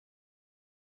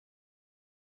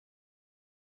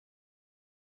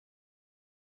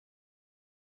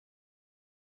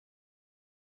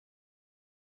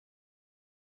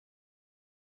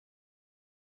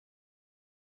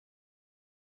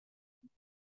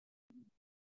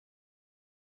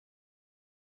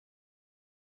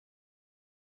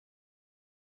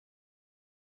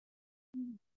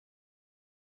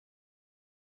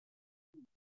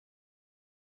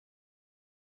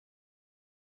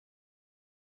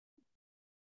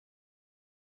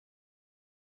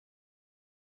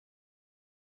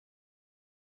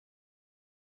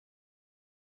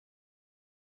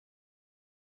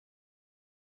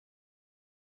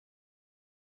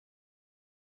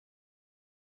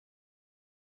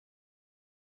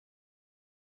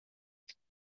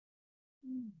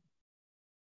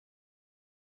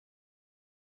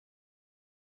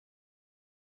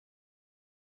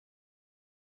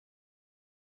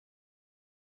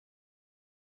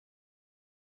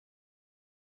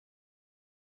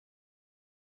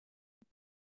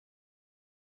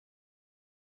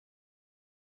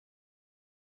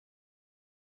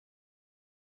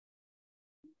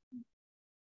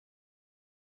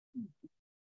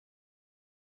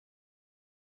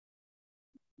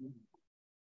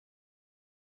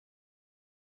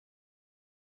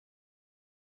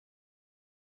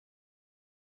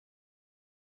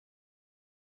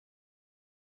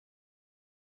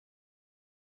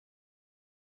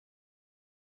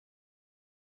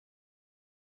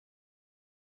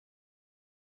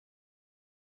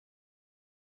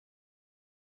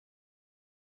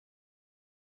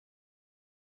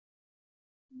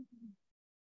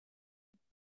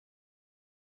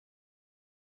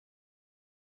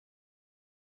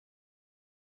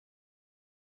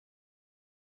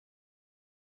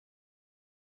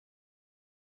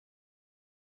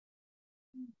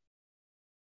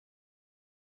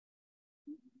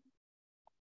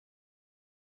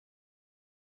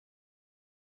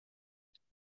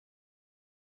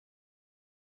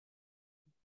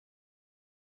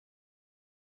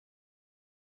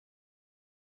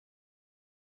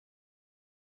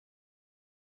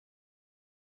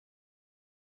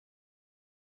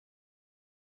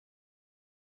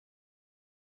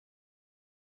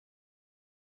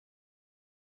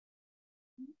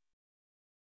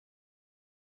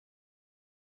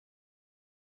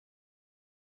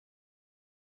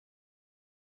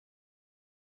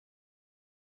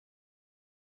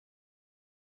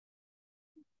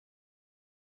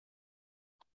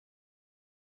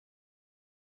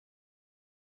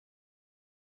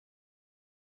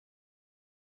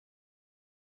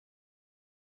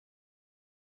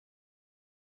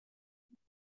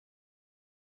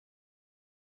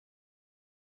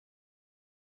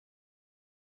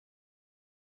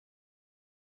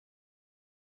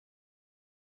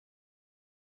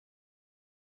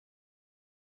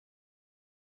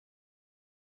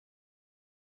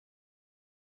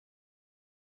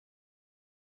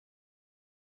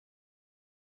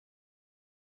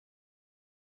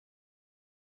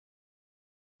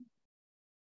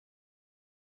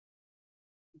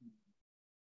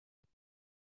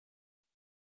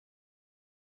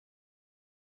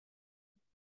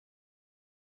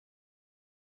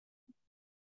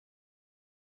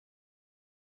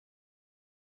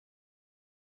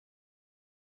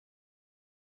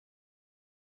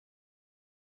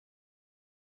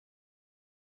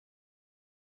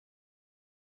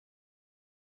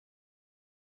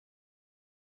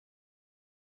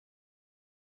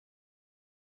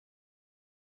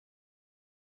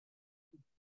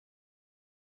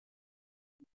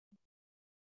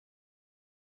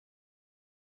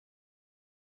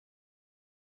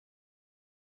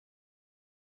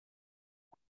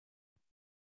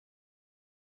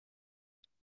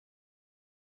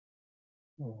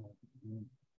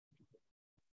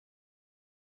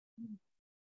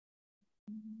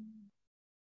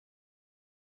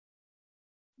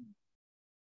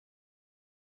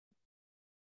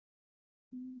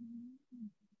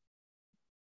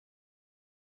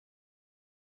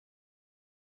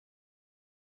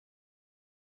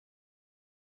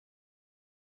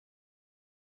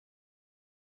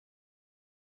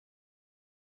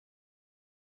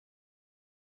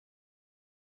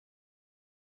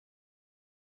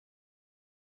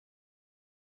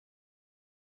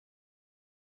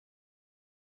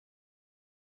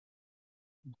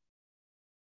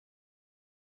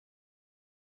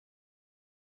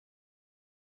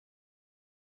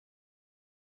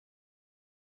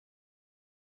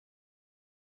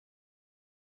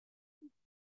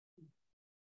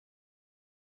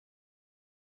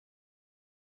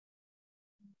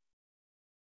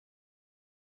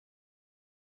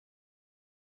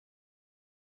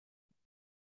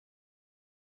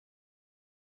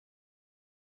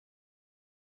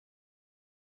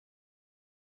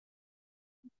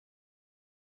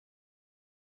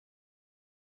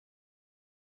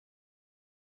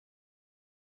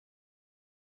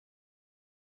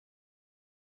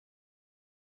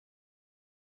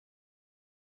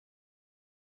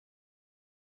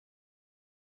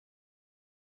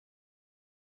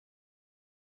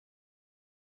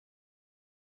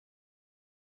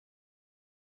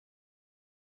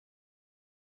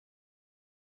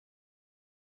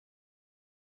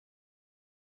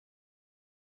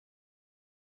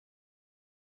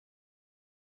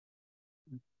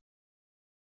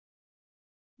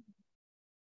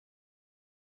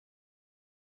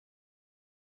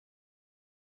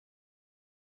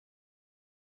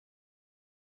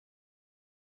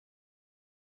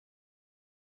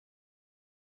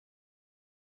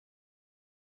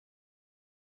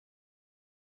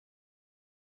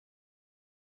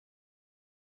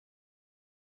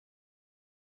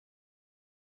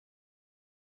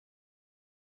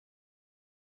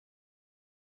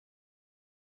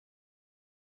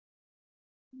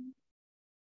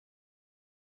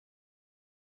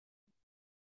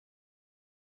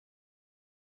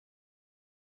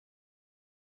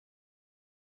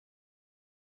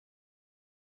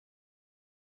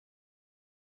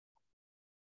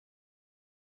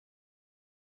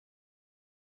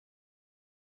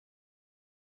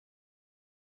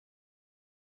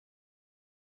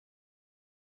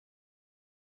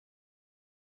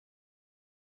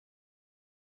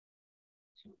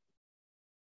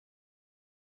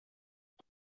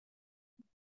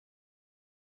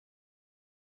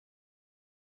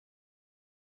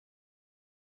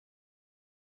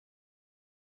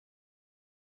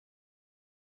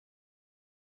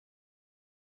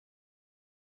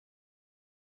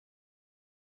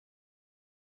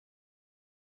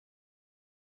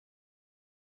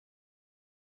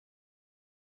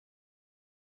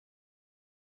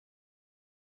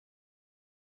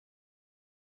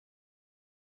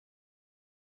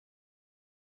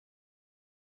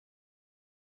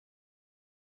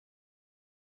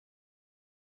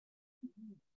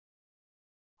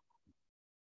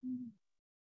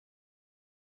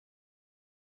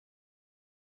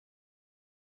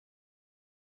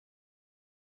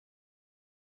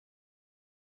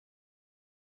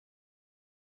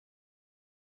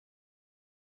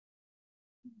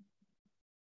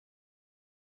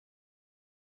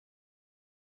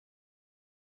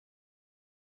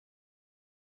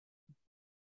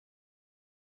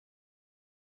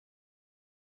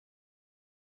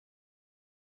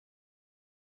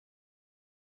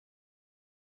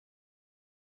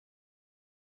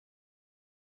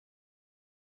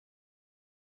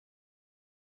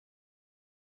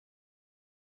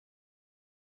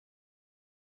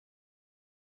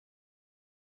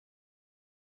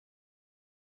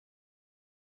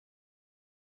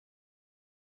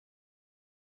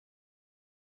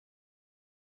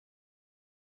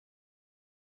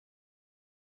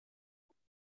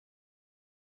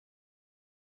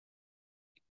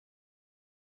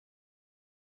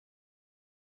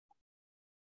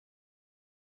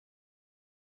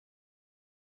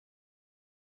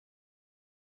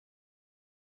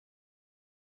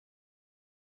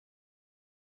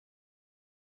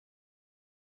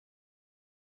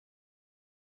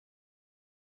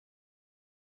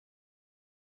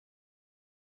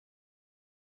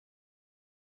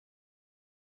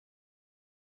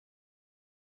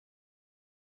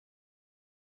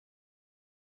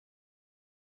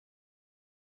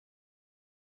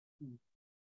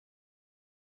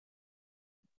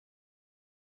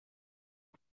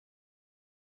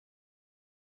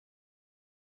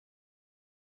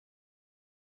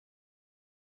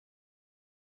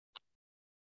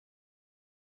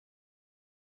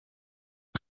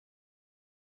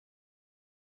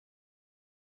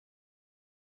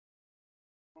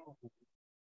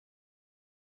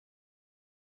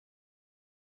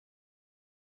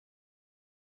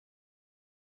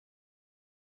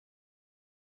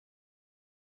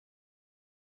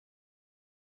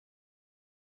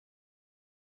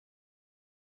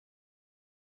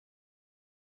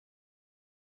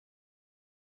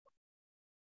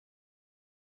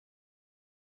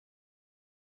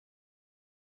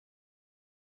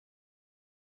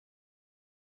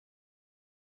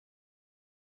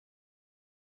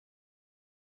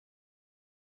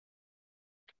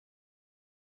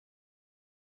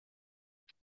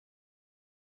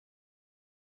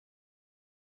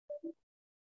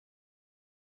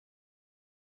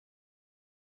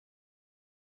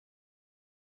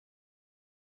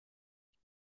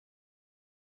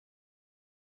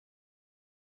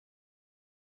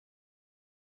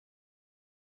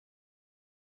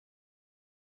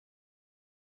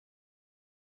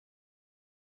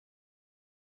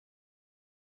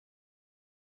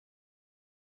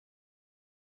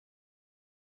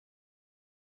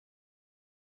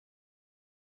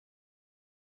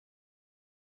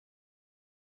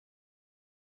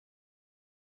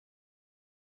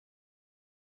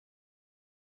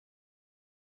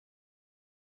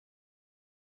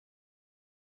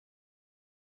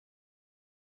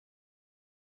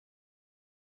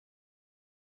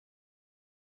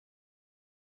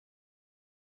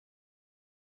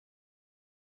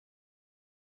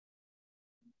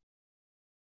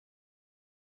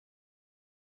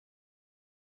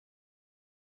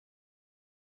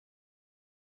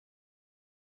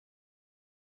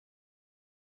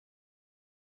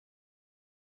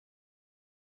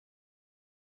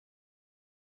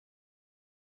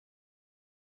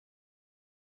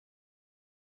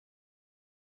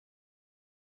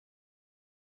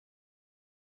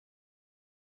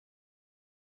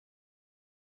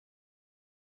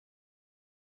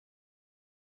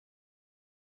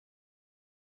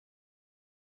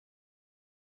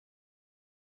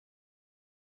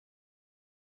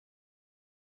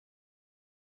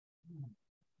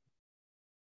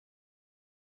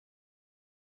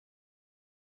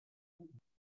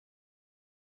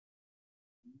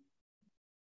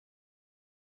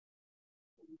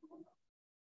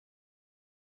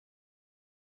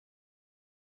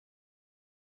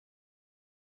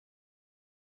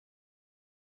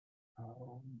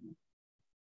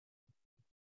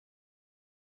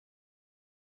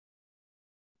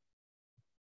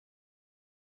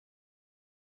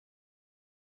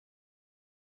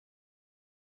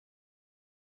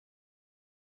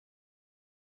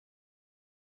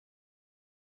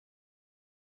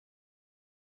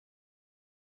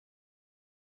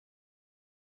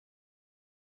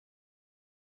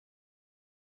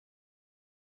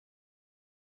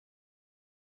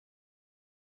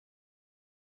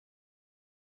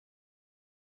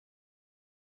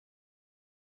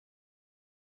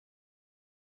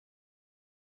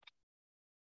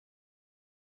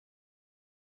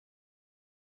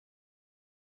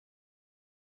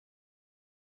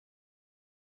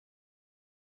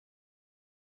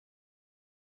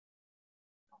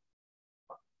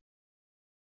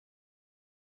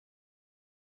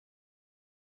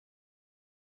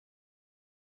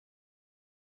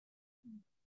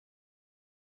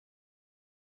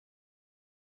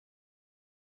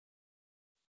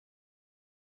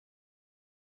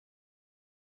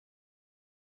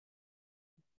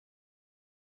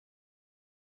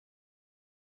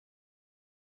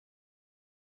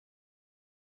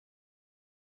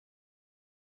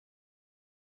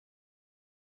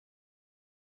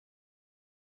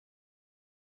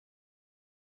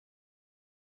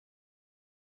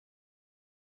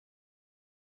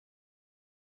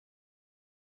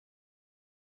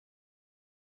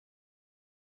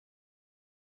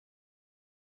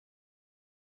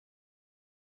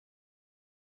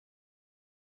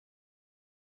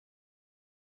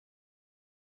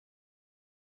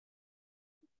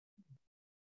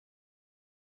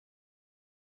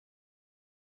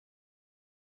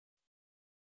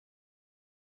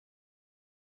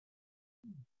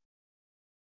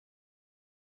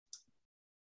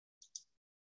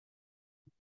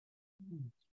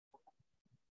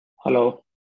Hello.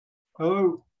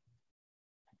 Hello.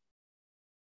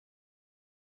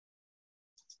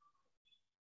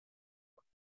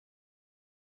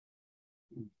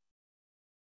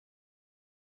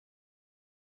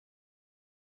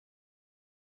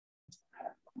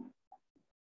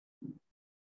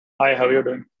 Hi, how are you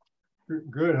doing?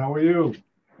 Good. How are you?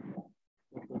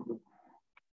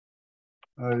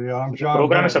 Yeah, I'm John. The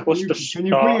program is supposed to Can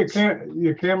you put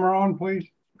your camera on, please?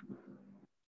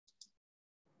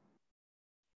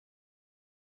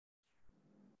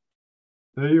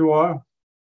 There you are.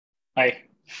 Hi.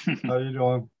 How you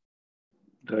doing?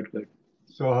 Good, good.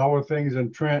 So how are things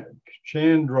in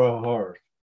Chandrahar?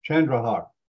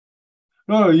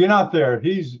 No, you're not there.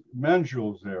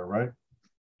 Manjul's there, right?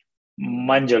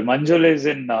 Manjul. Manjul is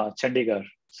in Chandigarh.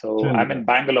 So Chandigarh. I'm in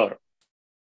Bangalore.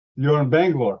 You're in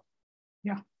Bangalore?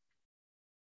 Yeah.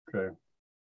 Okay.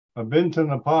 I've been to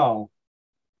Nepal.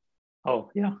 Oh,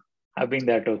 yeah. I've been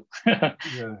there too.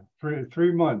 Yeah,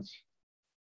 3 months.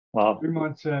 Wow. 3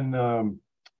 months in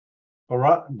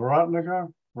Bharatnagar,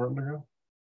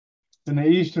 in the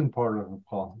eastern part of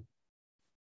Nepal.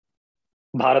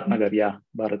 Bharatnagar, yeah.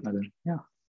 Bharatnagar, yeah.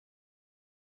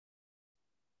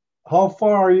 How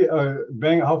far are you?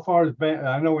 How far is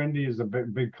I know India is a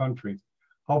big country.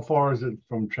 How far is it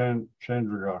from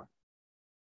Chandigarh?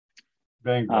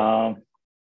 Bangalore.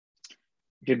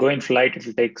 If you go in flight, it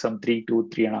will take some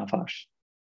 3.5 hours.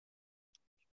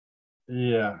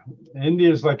 Yeah, India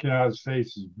is like the United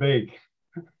States, is big.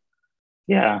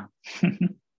 Yeah.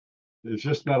 It's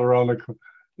just not around the.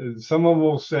 Someone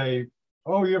will say,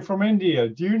 "Oh, you're from India.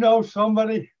 Do you know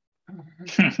somebody?"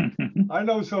 I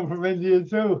know some from India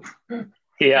too.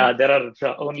 Yeah, there are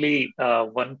only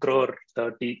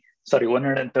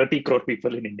 130 crore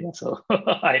people in India. So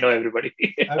I know everybody.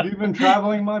 Have you been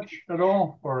traveling much at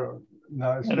all, or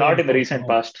no, Not in the recent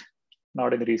past.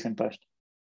 Not in the recent past.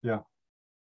 Yeah.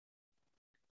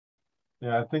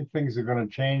 Yeah, I think things are going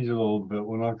to change a little bit.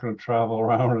 We're not going to travel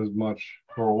around as much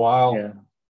for a while. Yeah.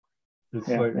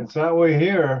 It's that way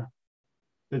here.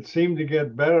 It seemed to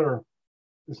get better.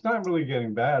 It's not really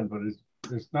getting bad, but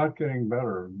it's not getting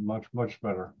better, much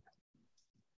better.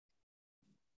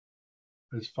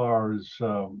 As far as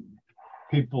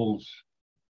people's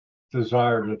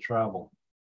desire to travel.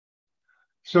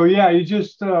 So yeah, you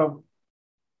just you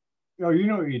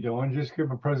know what you're doing. Just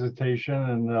give a presentation,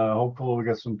 and hopefully we'll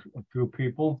get a few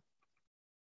people.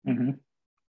 Mm-hmm.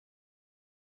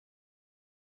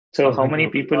 So how many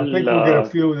people? I think we'll get a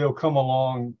few. They'll come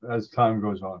along as time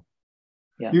goes on.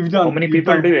 Yeah. How many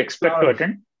people do you expect to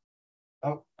attend?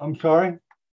 I'm sorry?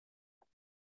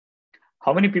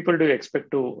 How many people do you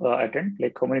expect to attend?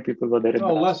 Like how many people were there in the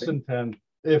last less than 10,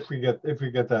 if we get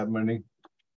that many.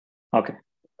 Okay.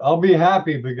 I'll be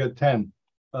happy if we get 10.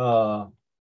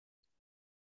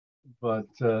 But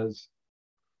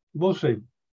we'll see.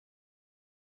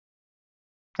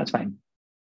 That's fine.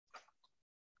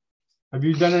 Have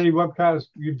you done any webcasts?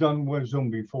 You've done Zoom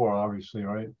before, obviously,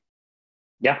 right?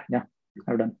 Yeah,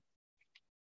 I've done.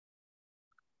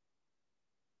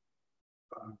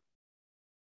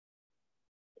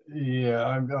 Yeah,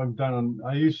 I've done.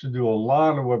 I used to do a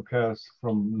lot of webcasts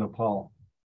from Nepal.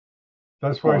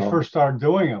 That's where I first started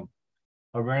doing them.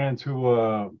 I ran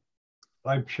into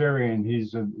Life Cherry, and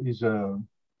he's a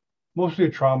mostly a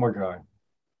trauma guy.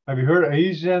 Have you heard?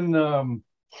 He's in.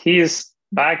 He's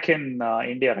back in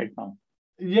India right now.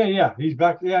 Yeah, he's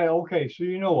back. Yeah, okay. So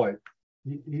you know what?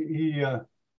 He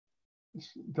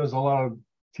does a lot of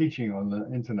teaching on the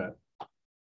internet.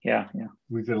 Yeah.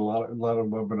 We did a lot of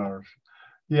webinars.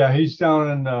 Yeah, he's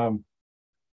down in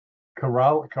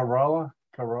Kerala.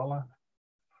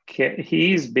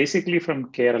 He's basically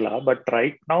from Kerala, but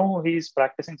right now he's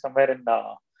practicing somewhere in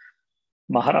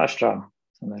Maharashtra,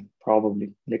 somewhere,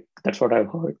 probably. Like that's what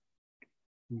I've heard.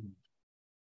 Mm-hmm.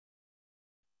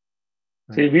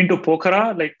 So you've been to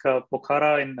Pokhara, like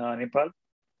Pokhara in Nepal?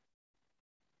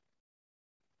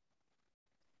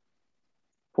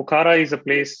 Pokhara is a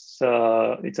place,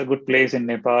 it's a good place in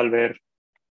Nepal where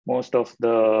most of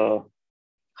the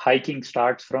hiking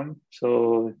starts from.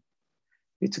 So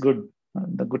it's good,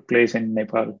 the good place in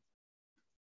Nepal.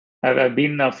 I've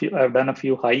done a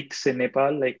few hikes in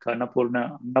Nepal, like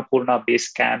Annapurna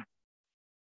base camp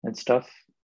and stuff.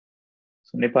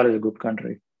 So Nepal is a good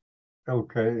country.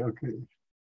 Okay.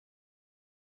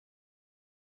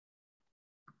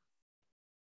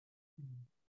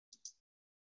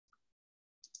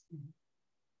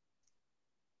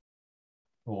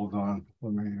 Hold on.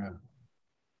 Let me.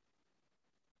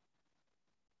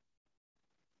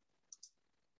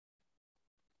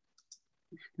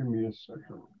 Just give me a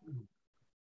second.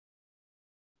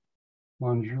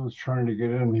 Manju's trying to get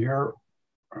in here.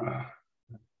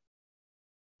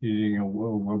 Eating a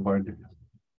web.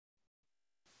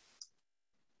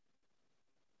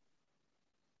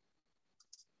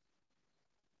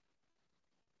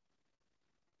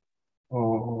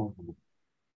 Oh.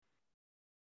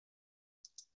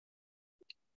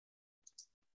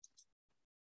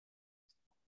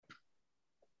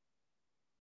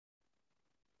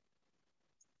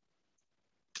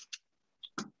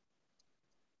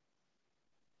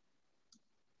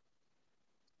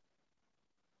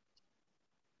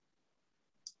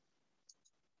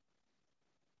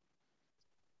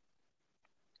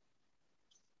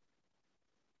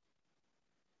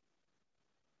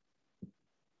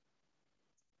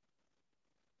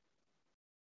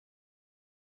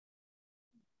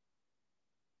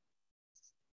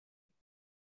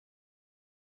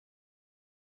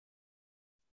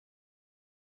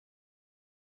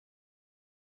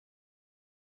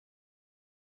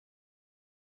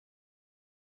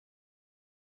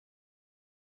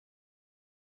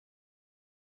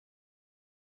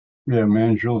 Yeah,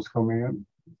 Manjul's coming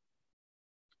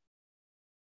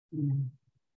in.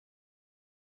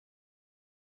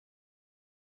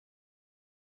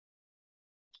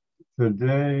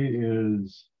 Today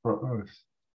is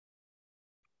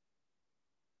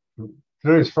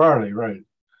today's Friday, right?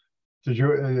 Did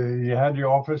you had your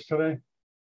office today?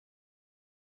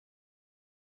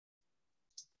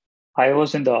 I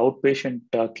was in the outpatient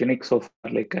clinic so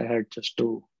far. Like I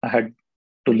had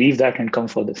to leave that and come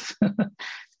for this.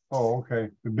 Oh, okay.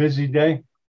 A busy day?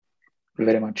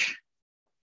 Very much.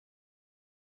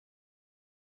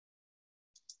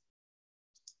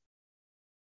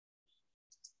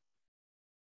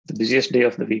 The busiest day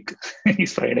of the week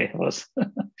is Friday was,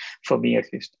 for me at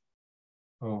least.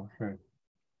 Oh, okay.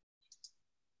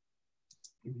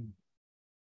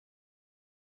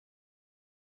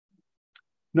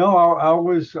 No,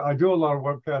 I do a lot of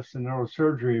webcasts in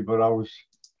neurosurgery, but I was,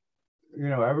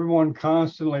 everyone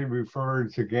constantly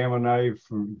referred to Gamma Knife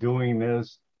for doing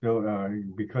this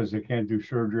because they can't do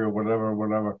surgery or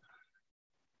whatever.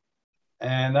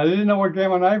 And I didn't know what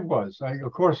Gamma Knife was.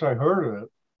 Of course, I heard of it.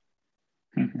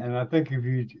 Mm-hmm. And I think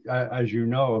as you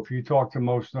know, if you talk to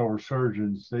most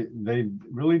neurosurgeons, they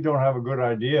really don't have a good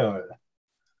idea of it.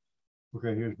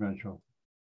 Okay, here's Mitchell.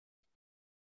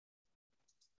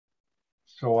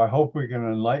 So I hope we can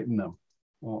enlighten them.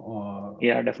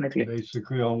 Yeah, definitely.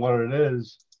 Basically on what it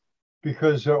is,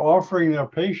 because they're offering their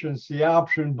patients the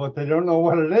option, but they don't know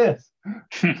what it is.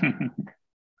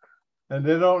 And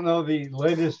they don't know the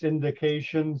latest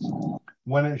indications,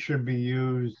 when it should be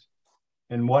used,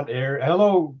 in what area.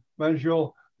 Hello,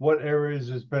 Manjul. What areas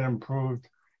has been improved?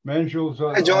 Manjul's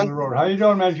on the road. How you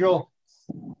doing, Manjul?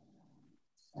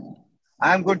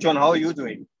 I'm good, John. How are you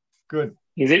doing? Good.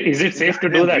 Is it safe to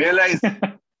do that? Realize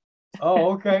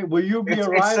Oh, okay. Will you be It's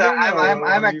arriving, or I'm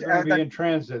are you going at to be in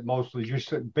transit mostly?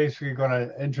 You're basically going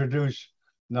to introduce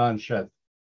Nishanth.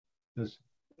 This.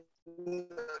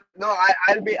 No,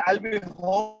 I'll be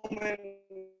home in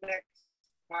next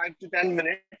 5 to 10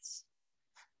 minutes.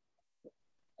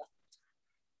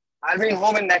 I'll be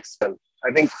home in next.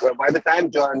 I think by the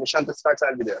time Nishanth starts,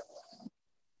 I'll be there.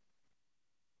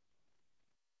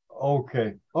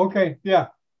 Okay. Okay. Yeah.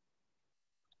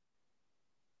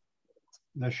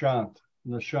 Nishanth.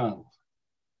 Nishanth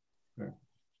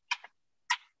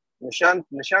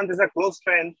is a close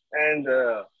friend, and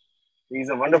he's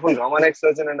a wonderful gamma knife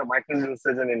surgeon and a microneedle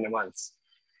surgeon in Nemans.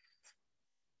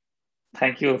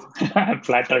 Thank you. I'm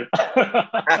flattered.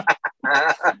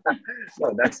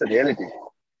 No, that's the reality.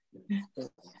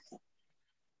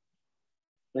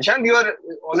 Nishanth, you are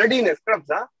already in scrubs,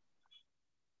 huh?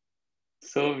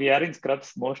 So we are in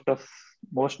scrubs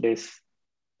most days,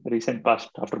 recent past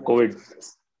after COVID.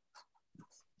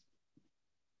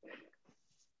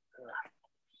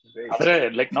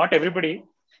 Like not everybody.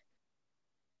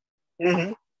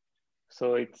 Mm-hmm.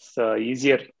 So it's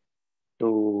easier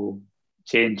to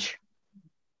change,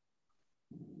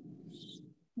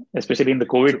 especially in the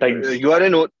COVID times. You are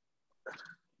in OT?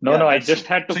 No, I just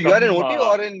had to so come. You are in OT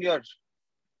or in your?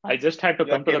 I just had to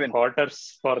come to the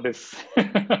quarters for this.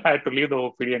 I had to leave the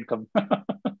OPD and come.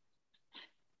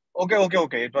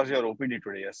 Okay. It was your OPD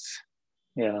today, yes.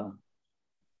 Yeah.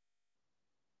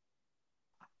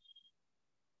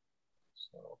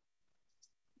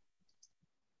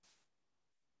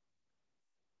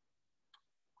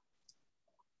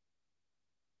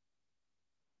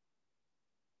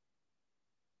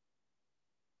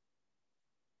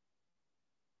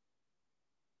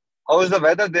 How is the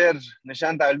weather there,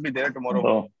 Nishanth? I'll be there tomorrow.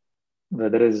 Oh,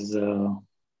 weather is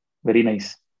very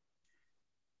nice.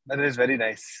 Weather is very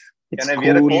nice. It's Can I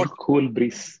wear a coat? Cool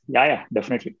breeze. Yeah,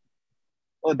 definitely.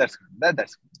 Oh, that's good.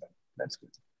 That's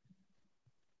good.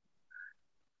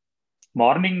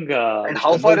 Morning, and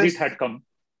how far is... had come.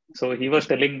 So he was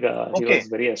telling, he was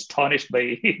very astonished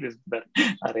by this.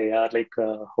 Like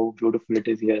how beautiful it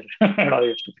is here.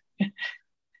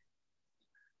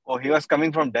 Oh, he was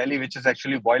coming from Delhi, which is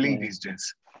actually boiling these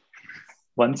days.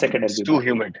 1 second. It's too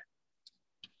humid.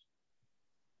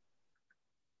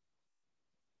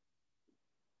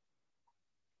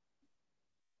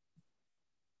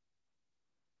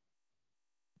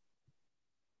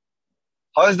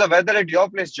 How is the weather at your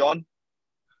place, John?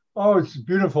 Oh, it's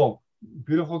beautiful.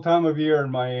 Beautiful time of year in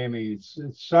Miami. It's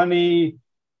sunny.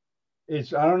 I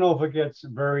don't know if it gets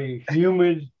very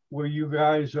humid where you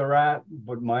guys are at,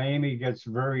 but Miami gets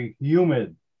very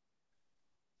humid.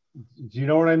 Do you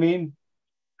know what I mean?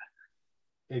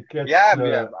 It gets.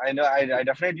 Yeah, I know. I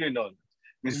definitely know.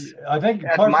 I think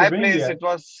at my place it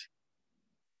was.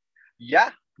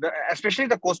 Yeah, especially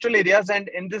the coastal areas, and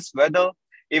in this weather,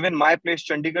 even my place,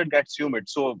 Chandigarh, gets humid.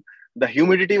 So the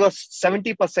humidity was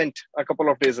 70% a couple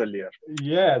of days earlier.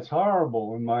 Yeah, it's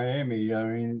horrible in Miami. I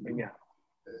mean,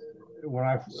 when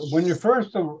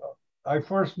I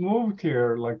first moved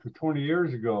here like 20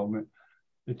 years ago,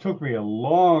 it took me a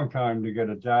long time to get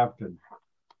adapted.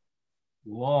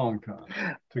 Long time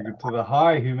to get to the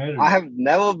high humidity. I have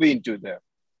never been to there.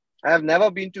 I have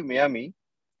never been to Miami,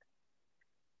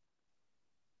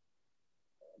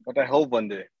 but I hope one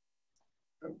day.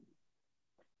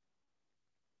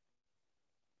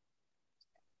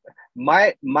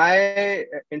 My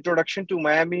introduction to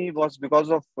Miami was because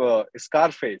of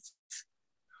Scarface.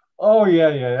 Oh yeah.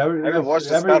 Have you watched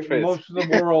Scarface? Most of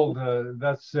the world,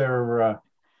 that's their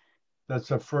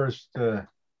first.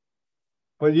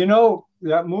 But you know,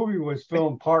 that movie was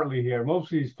filmed partly here.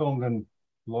 Mostly it's filmed in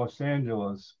Los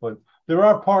Angeles, but there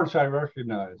are parts I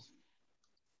recognize.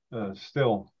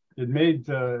 Still, it made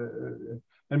and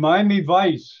Miami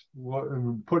Vice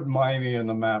put Miami on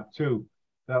the map too.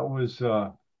 That was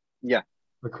the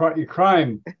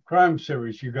crime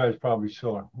series you guys probably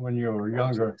saw when you were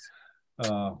younger.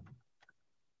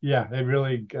 Yeah, they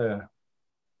really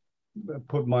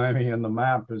put Miami on the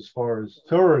map as far as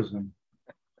tourism.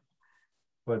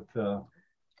 But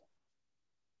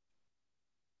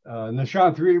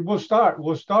Nishanth, we'll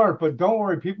start, but don't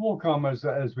worry, people will come as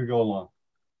we go along.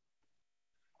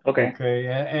 Okay,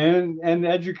 and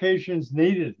education's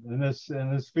needed in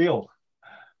this field.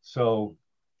 So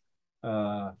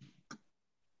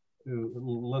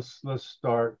let's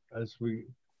start as we.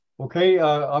 Okay,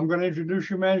 I'm going to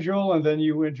introduce you, Manjul, and then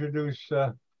you introduce.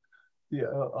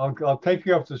 I'll take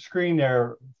you off the screen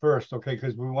there first, okay?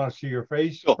 Because we want to see your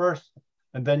face first,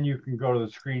 and then you can go to the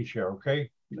screen share,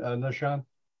 okay, Nishanth?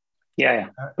 Yeah.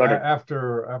 Got it.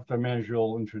 After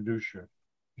Manjul introduce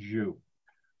you.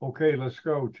 Okay, let's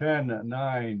go. 10,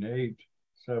 9, 8,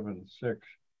 7, 6,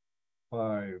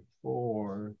 5,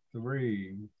 4,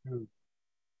 3, 2.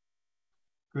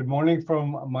 Good morning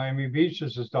from Miami Beach.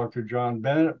 This is Dr. John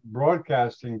Bennett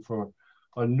broadcasting for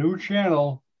a new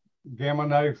channel, Gamma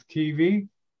Knife TV.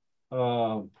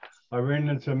 I ran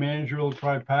into Manjul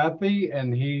Tripathi,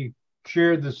 and he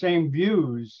shared the same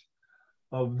views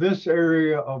of this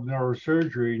area of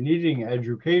neurosurgery needing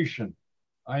education.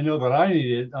 I know that I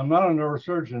need it. I'm not a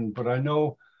neurosurgeon, but I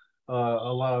know a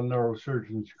lot of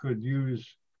neurosurgeons could use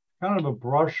kind of a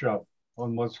brush up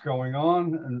on what's going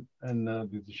on and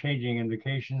the changing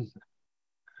indications,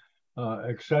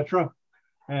 etc.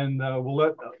 And we'll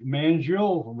let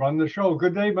Manjul run the show.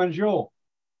 Good day, Manjul.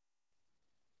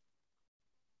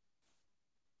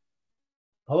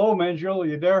 Hello, Manjul,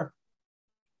 you there?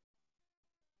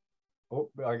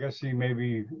 Oh, I guess he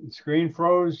maybe screen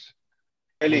froze.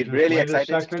 Really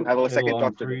excited to have a second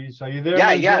talk today. Are you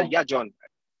there? Yeah, John.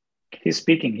 He's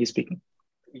speaking.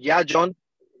 Yeah, John.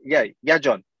 Yeah,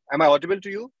 John. Am I audible to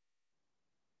you?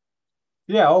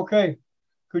 Yeah, okay.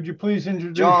 Could you please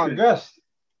introduce your guest?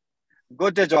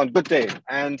 Good day, John. Good day.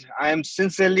 And I am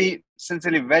sincerely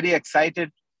very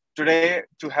excited today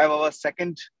to have our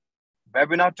second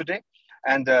webinar today.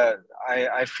 And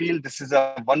I feel this is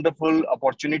a wonderful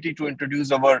opportunity to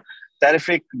introduce our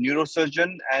terrific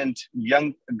neurosurgeon and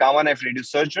young gamma knife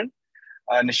radiosurgeon,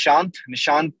 Nishanth.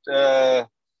 Nishanth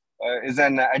is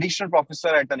an additional professor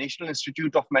at the National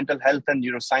Institute of Mental Health and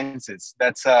Neurosciences.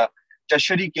 That's a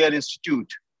tertiary care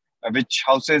institute, which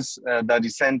houses the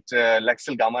recent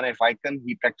Lexel gamma knife icon.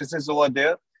 He practices over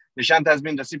there. Nishanth has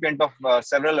been recipient of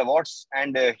several awards,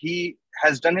 and he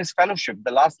has done his fellowship,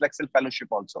 the last Lexel fellowship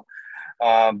also,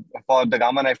 for the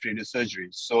gamma knife radiosurgery.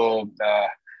 So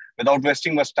without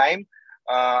wasting much time,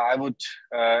 I would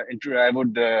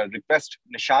request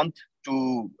Nishanth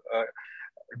to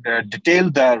detail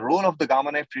the role of the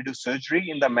gamma knife radiosurgery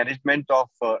in the management of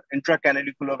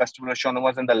intracanaliculaire vestibular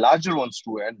schwannomas and the larger ones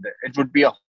too. And it would be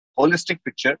a holistic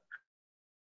picture.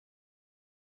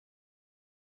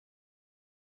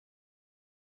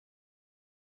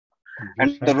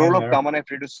 And the role of gamma knife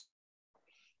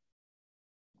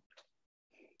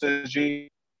radiosurgery.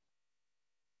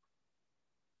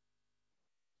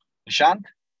 Nishanth?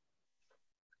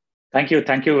 Thank you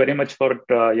very much for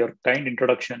your kind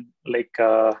introduction.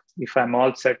 If I'm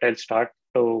all set, I'll start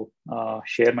to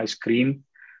share my screen.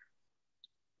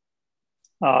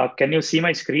 Can you see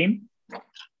my screen?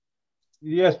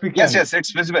 Yes, we can. Yes,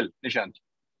 it's visible, Nishanth.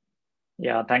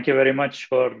 Yeah, thank you very much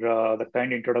for the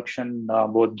kind introduction,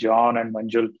 both John and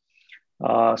Manjul.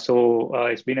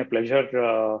 It's been a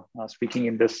pleasure speaking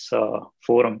in this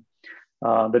forum,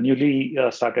 the newly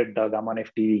started Gamma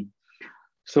Knife TV.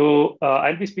 So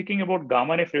I'll be speaking about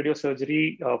gamma knife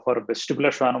radiosurgery for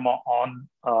vestibular schwannoma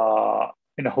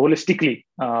holistically.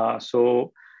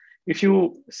 So if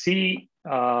you see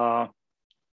the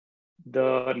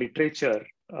literature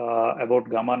about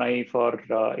gamma knife or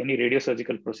any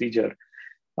radiosurgical procedure,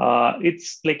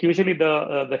 it's like usually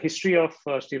the history of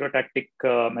stereotactic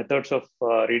methods of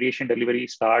radiation delivery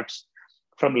starts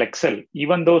from Lexel.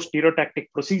 Even though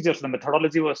stereotactic procedures, the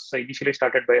methodology was initially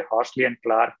started by Horsley and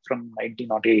Clark from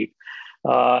 1908.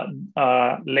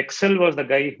 Lexel was the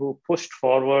guy who pushed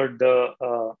forward the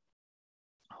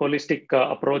holistic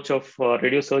approach of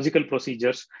radiosurgical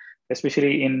procedures,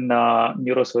 especially in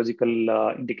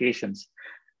neurosurgical indications.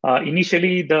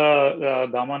 Initially, the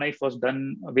gamma knife was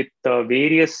done with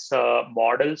various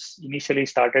models. Initially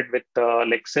started with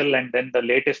Lexel, and then the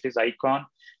latest is Icon,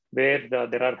 where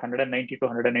there are 190 to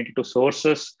 192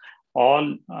 sources,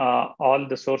 all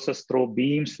the sources throw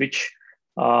beams which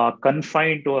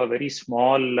confine to a very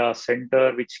small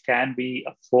center, which can be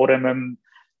a 4 mm,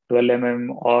 12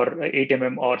 mm, or 8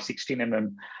 mm, or 16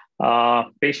 mm.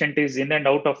 Patient is in and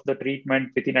out of the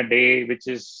treatment within a day, which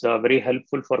is very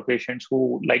helpful for patients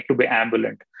who like to be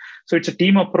ambulant. So it's a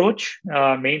team approach.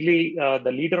 Mainly,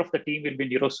 the leader of the team will be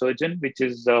neurosurgeon, which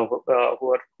is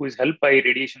who is helped by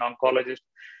radiation oncologist,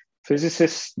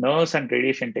 physicist, nurse, and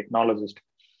radiation technologist.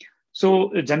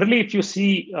 So generally, if you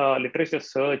see literature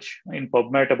search in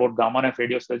PubMed about gamma knife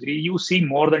radiosurgery, you see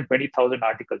more than 20,000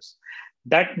 articles.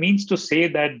 That means to say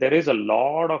that there is a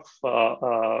lot of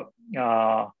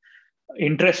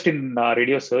interest in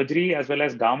radiosurgery as well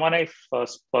as gamma knife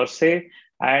per se,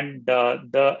 and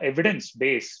the evidence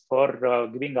base for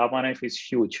giving gamma knife is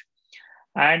huge.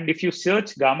 And if you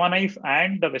search gamma knife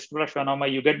and the vestibular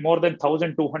schwannoma, you get more than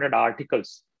 1,200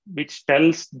 articles, which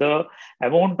tells the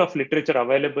amount of literature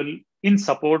available in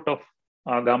support of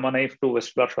gamma knife to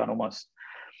vestibular schwannomas.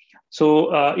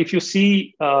 So if you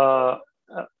see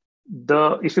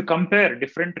if you compare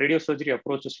different radiosurgery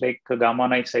approaches like gamma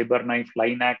knife, cyber knife,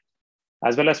 LINAC,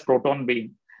 as well as proton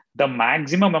beam, the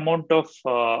maximum amount of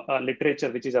literature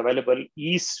which is available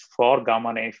is for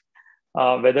gamma knife.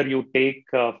 Whether you take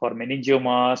for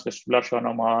meningiomas, vestibular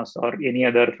schwannomas, or any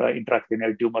other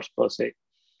intracranial tumors per se.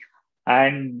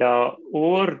 And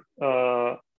over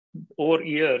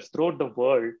years throughout the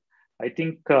world, I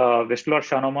think vestibular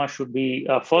schwannoma should be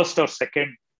first or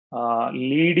second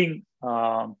leading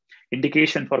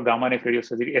indication for gamma knife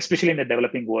radiosurgery, especially in the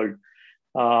developing world.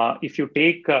 If you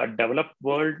take developed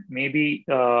world, maybe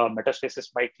metastasis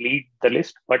might lead the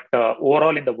list, but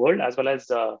overall in the world as well as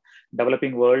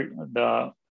developing world,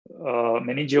 the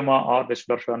meningioma or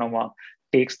vestibular schwannoma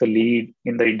takes the lead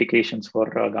in the indications for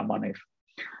gamma knife.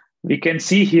 We can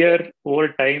see here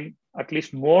over time, at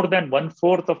least more than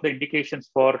 1/4 of the indications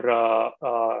for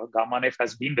gamma knife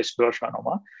has been vestibular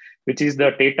schwannoma, which is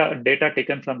the data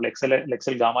taken from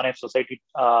Lexel Gamma Knife Society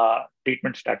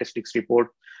treatment statistics report,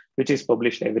 which is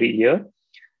published every year.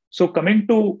 So coming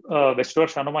to vestibular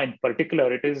schwannoma in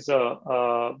particular, it is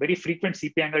a very frequent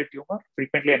CP angle tumor,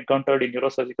 frequently encountered in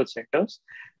neurosurgical centers,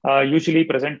 usually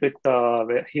present with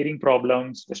hearing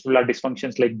problems, vestibular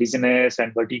dysfunctions like dizziness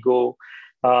and vertigo,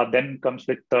 then comes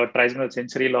with trigeminal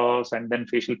sensory loss, and then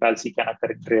facial palsy can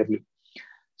occur rarely.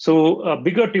 So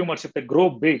bigger tumors, if they grow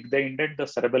big, they indent the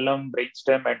cerebellum,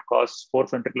 brainstem, and cause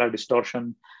foreventricular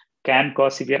distortion, can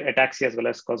cause severe ataxia as well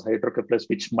as cause hydrocephalus,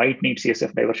 which might need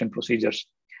CSF diversion procedures.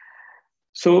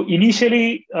 So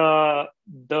initially,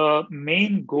 the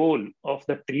main goal of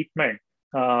the treatment,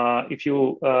 if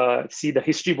you see the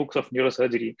history books of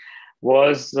neurosurgery,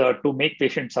 was to make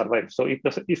patients survive. So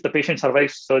if the patient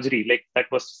survives surgery, like that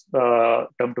was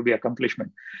termed to be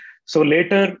accomplishment. So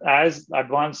later, as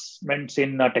advancements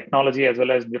in technology as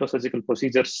well as neurosurgical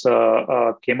procedures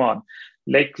came on,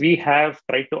 like we have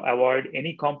tried to avoid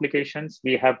any complications.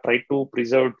 We have tried to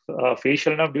preserve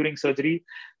facial nerve during surgery.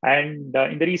 And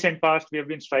in the recent past, we have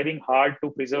been striving hard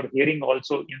to preserve hearing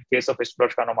also in case of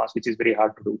vestibular schwannomas, which is very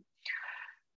hard to do.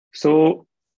 So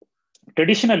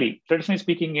traditionally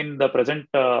speaking, in the present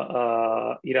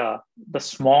era, the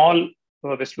small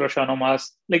vestibular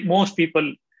schwannomas, like most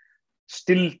people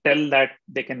still tell that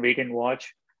they can wait and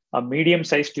watch. A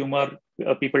medium-sized tumor,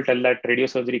 people tell that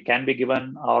radiosurgery can be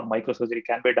given or microsurgery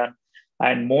can be done.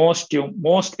 And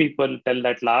most people tell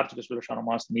that large vestibular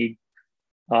schwannomas need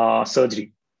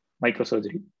surgery,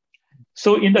 microsurgery.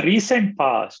 So in the recent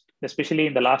past, especially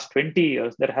in the last 20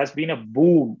 years, there has been a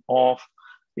boom of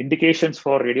indications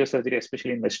for radiosurgery,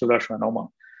 especially in vestibular schwannoma.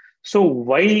 So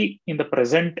why in the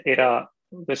present era,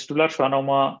 vestibular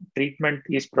schwannoma treatment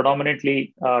is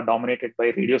predominantly dominated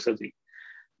by radiosurgery?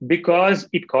 Because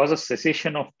it causes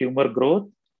cessation of tumor growth.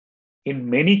 In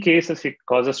many cases, it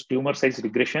causes tumor size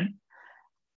regression.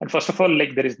 And first of all,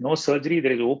 like there is no surgery,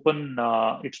 there is open,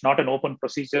 it's not an open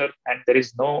procedure, and there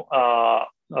is no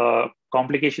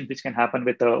complications which can happen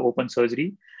with open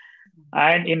surgery.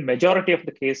 And in majority of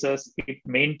the cases, it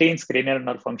maintains cranial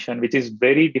nerve function, which is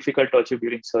very difficult to achieve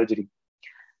during surgery.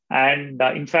 And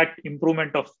in fact,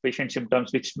 improvement of patient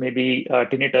symptoms, which may be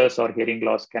tinnitus or hearing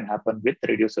loss, can happen with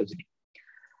radiosurgery.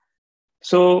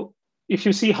 So if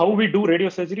you see how we do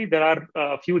radiosurgery, there are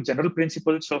a few general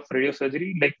principles of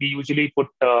radiosurgery. Like we usually put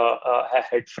a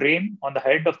head frame on the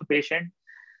head of the patient,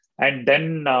 and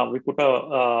then we put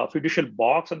a fiducial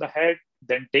box on the head,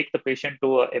 then take the patient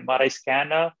to a MRI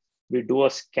scanner. We do a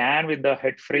scan with the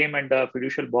head frame and the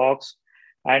fiducial box,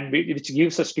 and which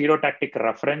gives a stereotactic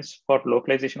reference for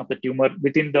localization of the tumor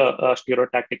within the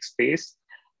stereotactic space.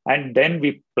 And then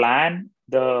we plan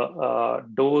the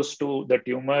dose to the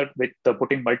tumor with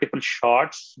putting multiple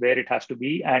shots where it has to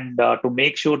be, and to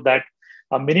make sure that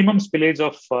a minimum spillage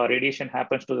of radiation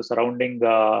happens to the surrounding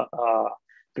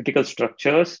critical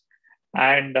structures,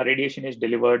 and radiation is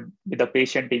delivered with the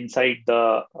patient inside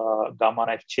the gamma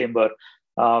knife chamber,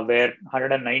 where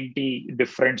 190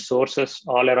 different sources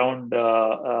all around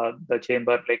the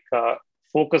chamber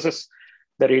focuses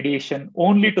the radiation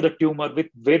only to the tumor with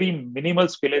very minimal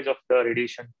spillage of the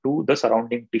radiation to the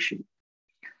surrounding tissue.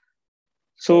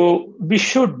 So we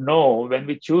should know when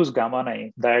we choose gamma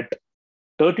knife that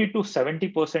 30 to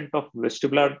 70% of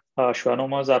vestibular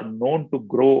schwannomas are known to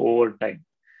grow over time.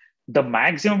 The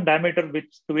maximum diameter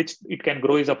to which it can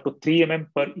grow is up to 3 mm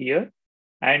per year.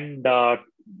 And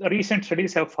recent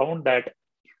studies have found that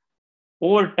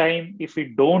over time, if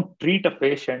we don't treat a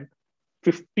patient,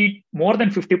 more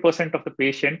than 50% of the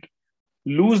patient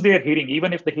lose their hearing.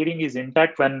 Even if the hearing is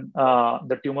intact when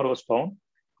the tumor was found,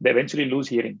 they eventually lose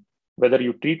hearing, whether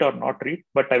you treat or not treat.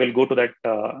 But I will go to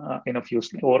that in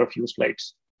over a few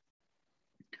slides.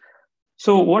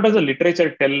 So what does the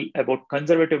literature tell about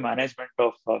conservative management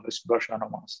of vestibular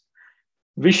schwannomas?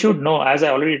 We should know, as I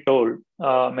already told,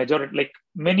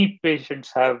 many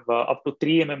patients have up to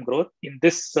 3 growth. In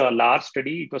this large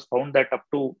study, it was found that up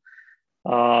to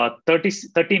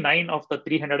 39 of the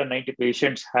 390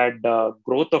 patients had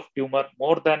growth of tumor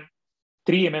more than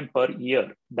 3 per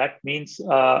year. That means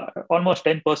almost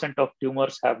 10% of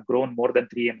tumors have grown more than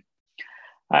 3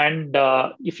 And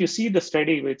if you see the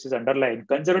study, which is underlined,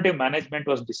 conservative management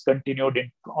was discontinued in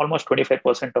almost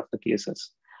 25% of the cases.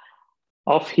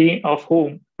 Of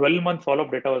whom 12-month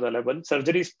follow-up data was available,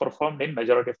 surgery is performed in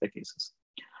majority of the cases.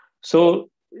 So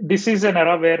this is an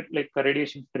era where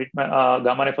radiation treatment,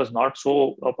 gamma knife was not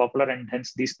so popular, and hence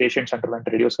these patients underwent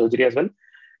radiosurgery as well.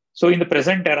 So in the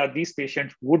present era, these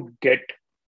patients would get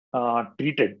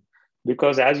treated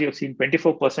because, as you have seen,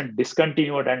 24%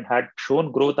 discontinued and had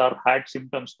shown growth or had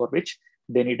symptoms for which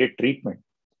they needed treatment.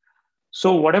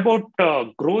 So what about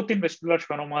growth in vestibular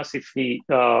schwannomas if we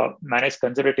manage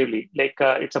conservatively?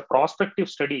 It's a prospective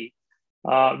study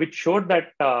which showed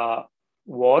that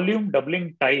volume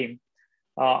doubling time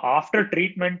after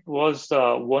treatment was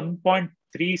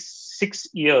 1.36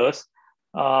 years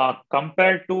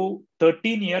compared to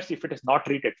 13 years if it is not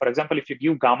treated. For example, if you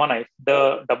give gamma knife,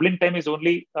 the doubling time is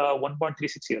only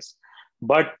 1.36 years.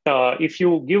 But if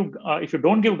you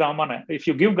don't give gamma knife, if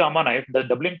you give gamma knife, the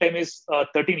doubling time is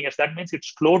 13 years. That means it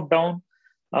slowed down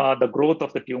the growth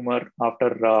of the tumor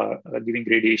after giving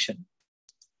radiation.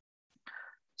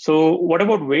 So what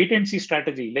about wait and see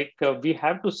strategy? We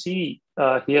have to see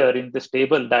here in this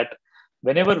table that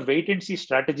whenever wait and see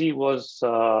strategy was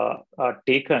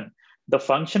taken, the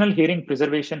functional hearing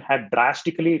preservation had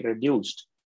drastically reduced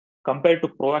compared to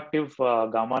proactive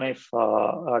gamma knife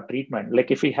treatment.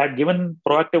 If we had given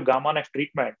proactive gamma knife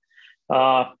treatment,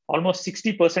 almost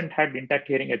 60% had intact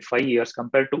hearing at 5 years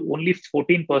compared to only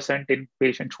 14% in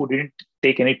patients who didn't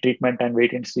take any treatment and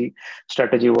wait and see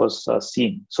strategy was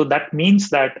seen. So that means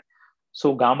that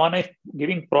gamma knife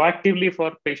giving proactively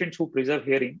for patients who preserve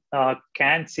hearing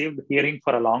can save the hearing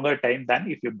for a longer time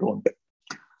than if you don't.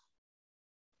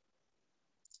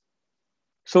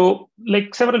 So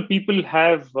several people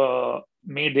have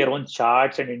made their own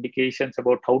charts and indications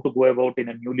about how to go about in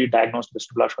a newly diagnosed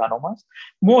vestibular schwannomas.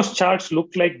 Most charts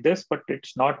look like this, but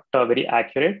it's not very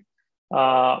accurate.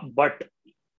 But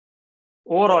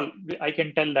overall, I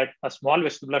can tell that a small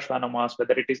vestibular schwannomas,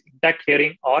 whether it is intact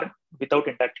hearing or without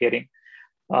intact hearing,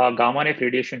 gamma knife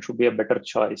radiation should be a better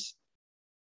choice.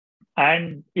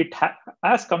 And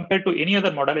as compared to any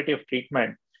other modality of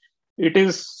treatment, it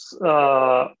is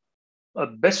a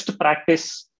best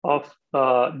practice of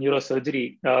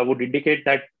neurosurgery would indicate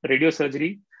that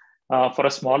radiosurgery for a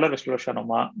smaller vestibular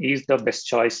schwannoma is the best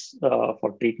choice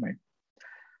for treatment.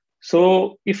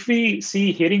 So if we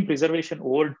see hearing preservation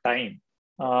over time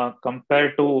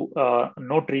compared to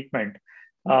no treatment,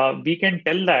 we can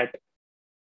tell that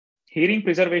hearing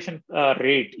preservation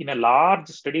rate in a large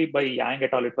study by Yang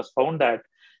et al., it was found that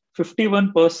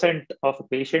 51% of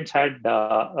patients had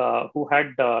who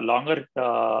had longer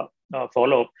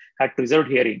follow-up had preserved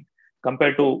hearing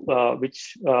compared to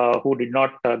who did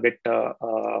not get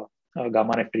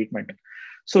gamma knife treatment.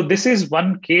 So this is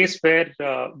one case where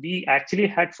we actually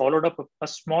had followed up a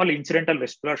small incidental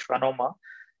vestibular schwannoma.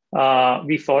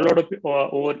 We followed up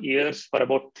over years for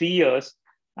about 3 years,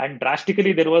 and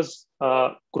drastically there was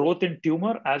growth in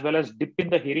tumor as well as dip in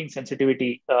the hearing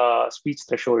sensitivity speech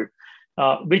threshold,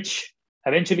 which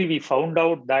eventually we found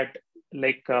out that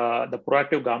the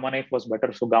proactive gamma knife was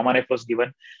better. So gamma knife was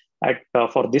given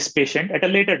for this patient at a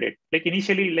later date.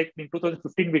 Initially, in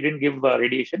 2015, we didn't give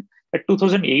radiation. At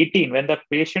 2018, when the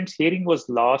patient's hearing was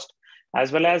lost, as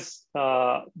well as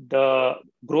the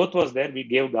growth was there, we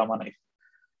gave gamma knife.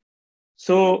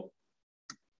 So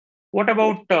what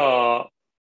about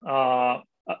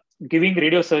giving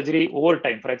radiosurgery over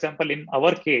time? For example, in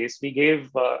our case, we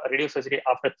gave radiosurgery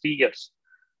after 3 years.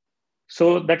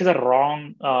 So that is a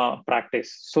wrong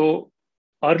practice. So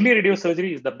early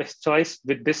radiosurgery is the best choice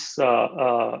with this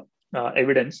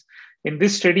evidence. In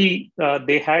this study,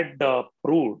 they had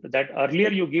proved that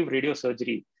earlier you give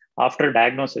radiosurgery after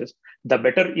diagnosis, the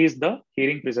better is the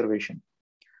hearing preservation.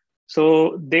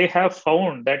 So they have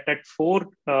found that at 4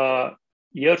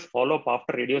 years follow-up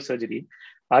after radiosurgery,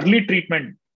 early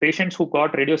treatment, patients who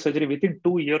got radiosurgery within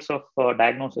 2 years of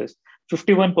diagnosis,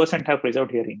 51% have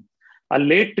preserved hearing. A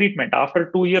late treatment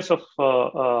after 2 years of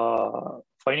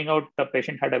finding out the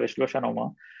patient had a vestibular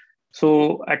schwannoma.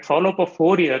 So at follow-up of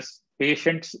 4 years,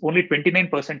 patients, only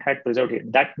 29% had preserved hearing.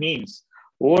 That means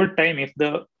over time, if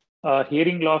the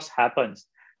hearing loss happens,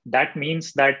 that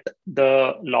means that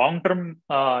the long-term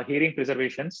hearing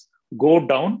preservations go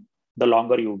down the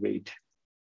longer you wait.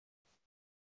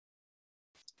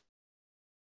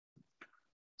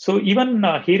 So even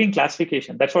hearing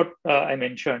classification, that's what I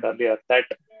mentioned earlier, that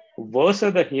worse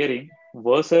the hearing,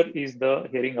 worse is the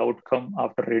hearing outcome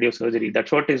after radiosurgery.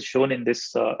 That's what is shown in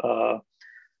this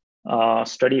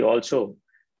study also.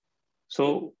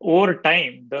 So over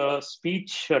time, the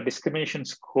speech discrimination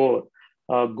score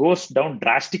goes down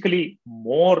drastically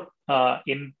more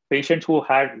in patients who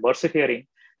had worse hearing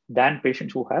than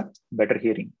patients who have better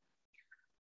hearing.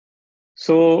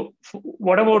 So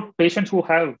what about patients who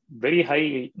have very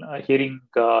high hearing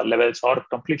levels or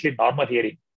completely normal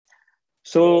hearing?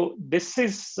 So this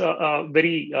is a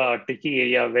very tricky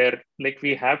area where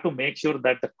we have to make sure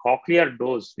that the cochlear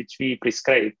dose which we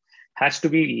prescribe has to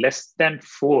be less than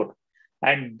 4.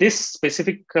 And this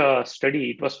specific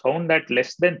study, it was found that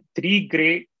less than 3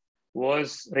 gray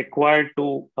was required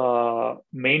to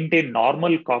maintain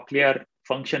normal cochlear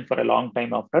function for a long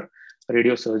time after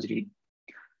radiosurgery.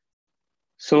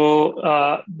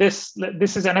 So this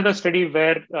is another study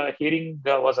where hearing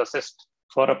was assessed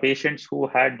for patients who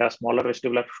had smaller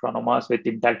vestibular schwannomas with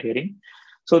intact hearing.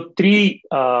 So 3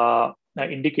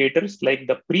 indicators like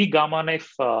the pre-gamma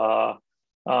knife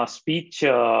speech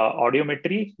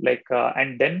audiometry,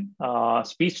 and then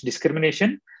speech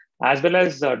discrimination, as well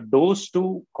as dose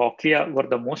to cochlea were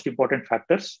the most important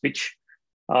factors, which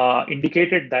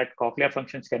indicated that cochlear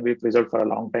functions can be preserved for a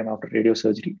long time after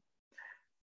radiosurgery.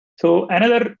 So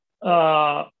another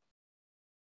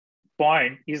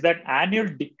point is that annual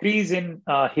decrease in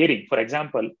hearing. For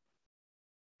example,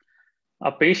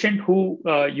 a patient who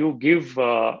you give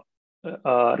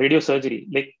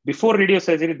radiosurgery, before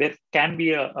radiosurgery, there can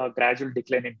be a gradual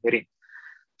decline in hearing.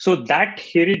 So that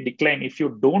hearing decline, if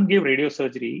you don't give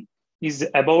radiosurgery, is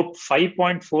about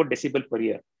 5.4 decibel per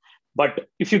year. But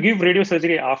if you give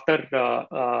radiosurgery after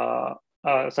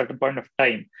a certain point of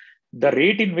time, the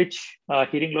rate in which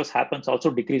hearing loss happens also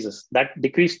decreases. That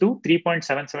decreased to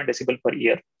 3.77 decibel per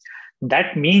year.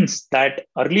 That means that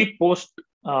early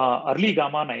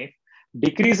gamma knife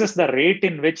decreases the rate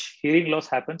in which hearing loss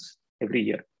happens every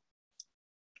year.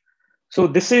 So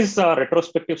this is a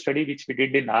retrospective study which we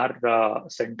did in our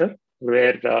center,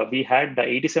 where we had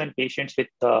 87 patients with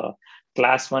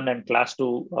class 1 and class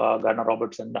 2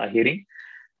 Gardner-Robertson hearing.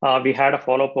 We had a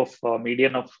follow-up of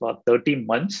median of 30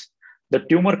 months. The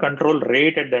tumor control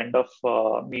rate at the end of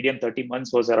median 30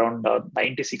 months was around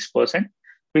 96%,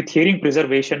 with hearing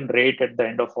preservation rate at the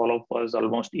end of follow-up was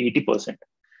almost 80%.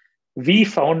 We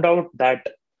found out that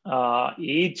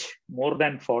age more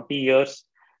than 40 years,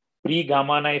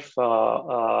 pre-gamma knife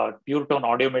pure tone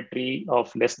audiometry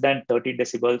of less than 30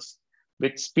 decibels,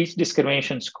 with speech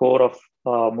discrimination score of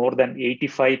more than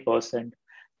 85%,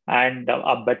 and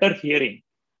a better hearing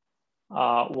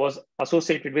was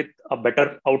associated with a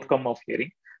better outcome of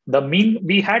hearing.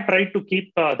 We had tried to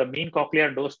keep the mean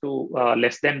cochlear dose to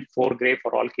less than 4 gray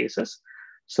for all cases.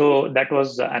 So that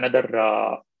was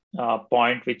another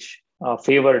point which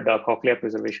favored cochlear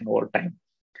preservation over time.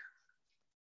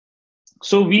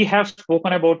 So we have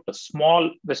spoken about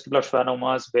small vestibular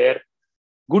schwannomas where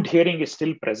good hearing is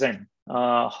still present,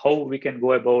 how we can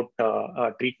go about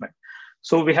treatment.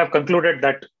 So we have concluded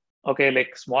that,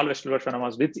 small vestibular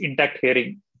schwannomas with intact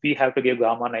hearing, we have to give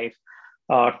gamma knife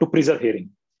to preserve hearing.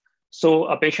 So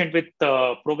a patient with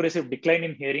progressive decline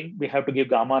in hearing, we have to give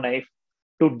gamma knife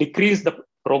to decrease the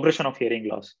progression of hearing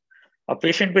loss. A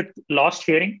patient with lost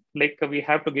hearing, we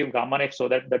have to give gamma knife so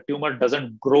that the tumor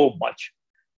doesn't grow much.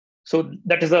 So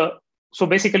that is so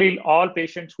basically all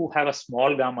patients who have a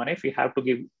small gamma knife, we have to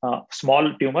give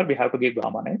small tumor, we have to give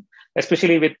gamma knife,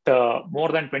 especially with more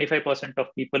than 25% of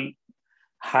people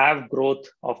have growth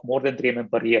of more than 3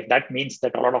 mm per year. That means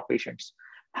that a lot of patients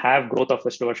have growth of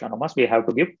vestibular schwannomas. We have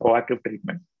to give proactive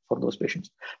treatment for those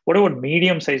patients. What about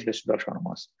medium-sized vestibular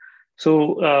schwannomas?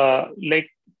 So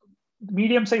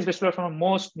medium-sized vestibular schwannoma,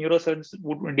 most neurosurgeons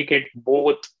would indicate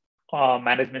both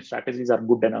management strategies are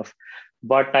good enough,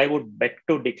 but I would beg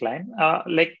to decline.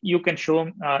 You can show,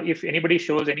 if anybody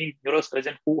shows any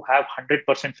neurosurgeon who have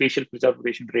 100% facial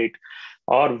preservation rate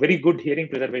or very good hearing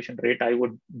preservation rate, I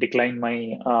would decline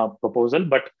my proposal.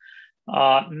 But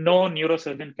no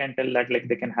neurosurgeon can tell that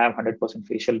they can have 100%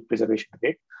 facial preservation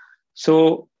rate.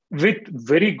 So with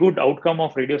very good outcome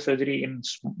of radiosurgery in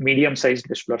medium-sized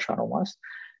vestibular schwannomas,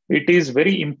 it is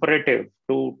very imperative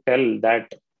to tell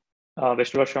that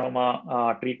vestibular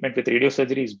schwannoma treatment with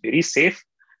radiosurgery is very safe,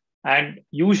 and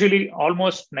usually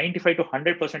almost 95 to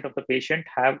 100% of the patient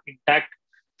have intact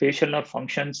facial nerve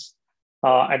functions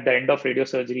at the end of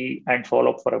radiosurgery and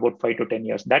follow up for about 5 to 10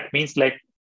 years. That means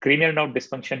cranial nerve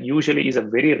dysfunction usually is a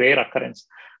very rare occurrence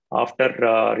after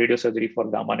radiosurgery for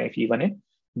gamma knife, even in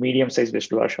medium-sized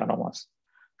vestibular schwannomas.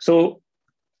 So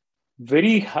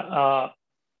very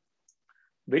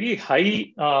very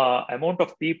high amount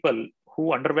of people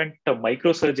who underwent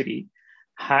microsurgery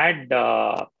had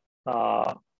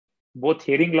both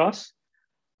hearing loss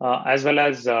as well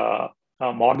as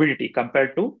morbidity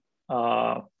compared to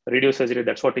radiosurgery.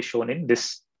 That's what is shown in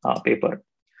this paper.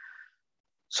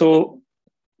 So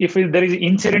if there is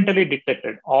incidentally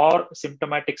detected or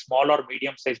symptomatic small or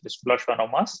medium-sized vestibular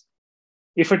schwannomas,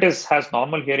 if it has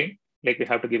normal hearing, like we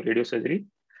have to give radiosurgery.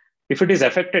 If it is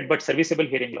affected but serviceable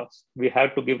hearing loss, we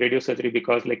have to give radiosurgery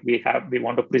because like we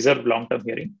want to preserve long-term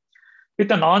hearing.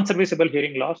 With a non-serviceable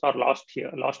hearing loss or lost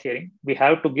hearing, we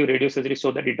have to give radiosurgery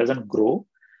so that it doesn't grow.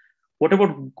 What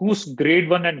about Goose grade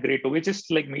 1 and grade 2, which is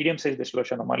like medium-sized vestibular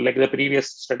schwannoma? Like the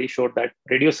previous study showed that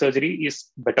radiosurgery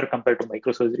is better compared to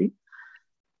microsurgery.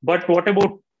 But what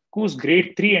about Goose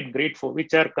grade 3 and grade 4,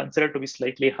 which are considered to be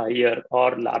slightly higher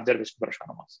or larger vestibular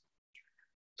schwannomas?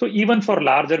 So even for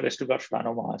larger vestibular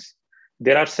schwannomas,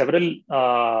 there are several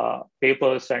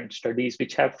papers and studies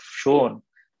which have shown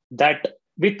that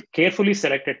with carefully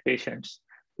selected patients,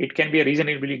 it can be a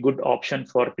reasonably good option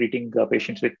for treating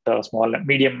patients with small,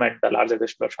 medium, and larger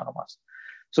vestibular schwannomas.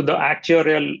 So the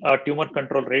actual tumor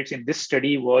control rates in this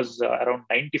study was around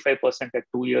 95% at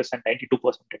 2 years and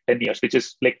 92% at 10 years, which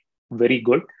is like very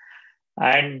good.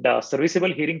 And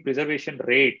serviceable hearing preservation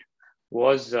rate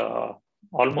was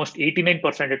almost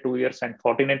 89% at 2 years and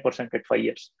 49% at 5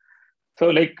 years. So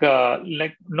like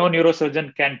no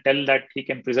neurosurgeon can tell that he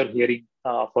can preserve hearing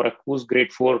for a Coos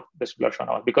grade 4 vestibular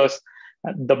schwannoma, because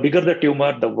the bigger the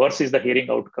tumor, the worse is the hearing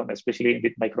outcome, especially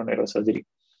with microneurosurgery.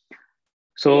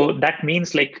 So that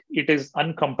means like it is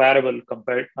uncomparable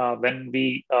compared when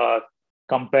we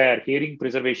compare hearing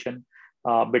preservation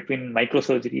between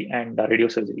microsurgery and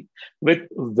radiosurgery. With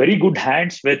very good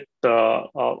hands, with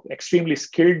extremely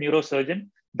skilled neurosurgeon,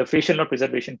 the facial nerve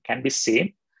preservation can be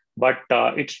same, but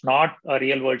it's not a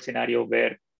real world scenario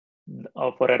where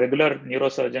for a regular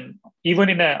neurosurgeon, even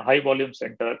in a high volume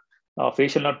center,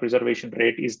 facial nerve preservation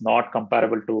rate is not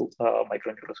comparable to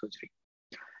microneurosurgery.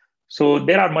 So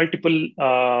there are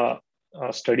multiple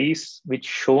studies which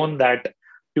shown that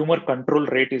tumor control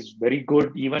rate is very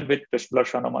good, even with vestibular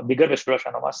schwannoma, bigger vestibular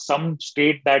schwannoma. Some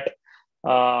state that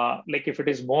like if it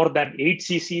is more than 8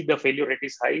 cc, the failure rate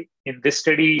is high. In this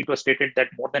study, it was stated that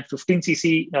more than 15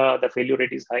 cc, the failure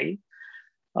rate is high.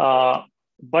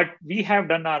 But we have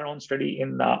done our own study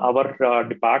in our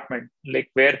department,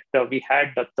 like where we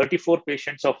had 34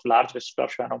 patients of large vestibular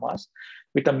schwannomas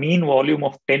with a mean volume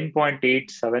of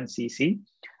 10.87 cc.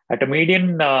 At a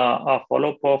median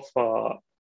follow-up of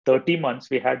 30 months,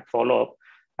 we had follow-up,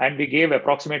 and we gave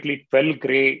approximately 12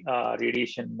 gray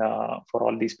radiation for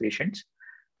all these patients.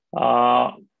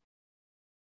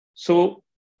 So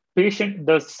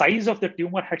the size of the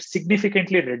tumor had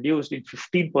significantly reduced in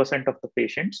 15% of the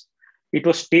patients. It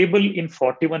was stable in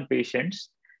 41 patients.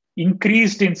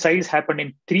 Increased in size happened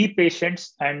in 3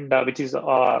 patients, and which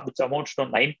amounts to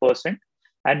 9%.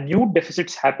 And new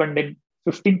deficits happened in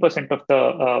 15% of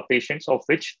the patients, of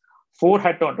which 4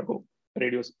 had to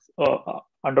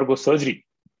undergo surgery.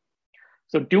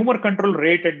 So tumor control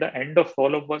rate at the end of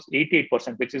follow-up was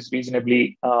 88%, which is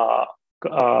reasonably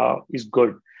is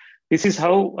good. This is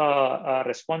how a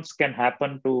response can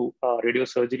happen to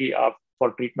radiosurgery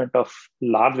for treatment of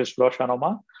large vestibular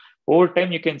schwannoma. Over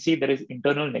time, you can see there is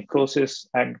internal necrosis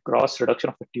and gross reduction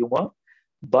of the tumor.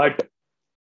 But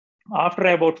after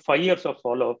about 5 years of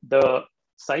follow-up, the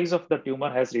size of the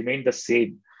tumor has remained the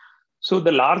same. So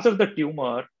the larger the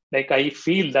tumor, like I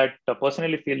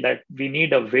personally feel that we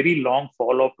need a very long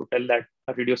follow-up to tell that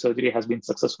radiosurgery has been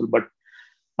successful. But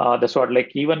that's what,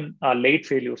 like even late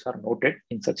failures are noted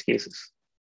in such cases.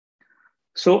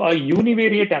 So a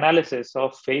univariate analysis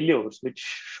of failures, which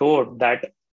showed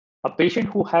that a patient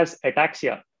who has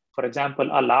ataxia, for example,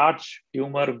 a large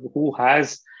tumor who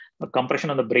has a compression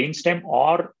on the brainstem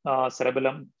or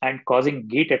cerebellum and causing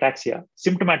gait ataxia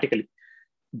symptomatically,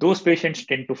 those patients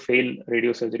tend to fail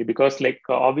radiosurgery because, like,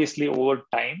 obviously over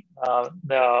time,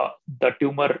 the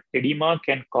tumor edema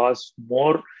can cause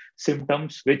more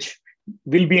symptoms, which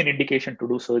will be an indication to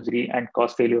do surgery and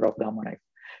cause failure of gamma knife.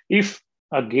 If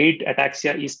a gait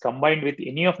ataxia is combined with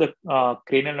any of the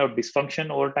cranial nerve dysfunction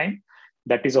over time,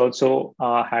 that is also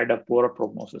had a poorer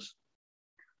prognosis.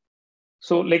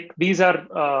 So, like, these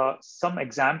are some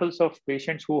examples of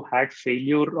patients who had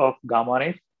failure of gamma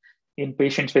knife in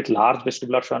patients with large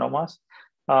vestibular schwannomas.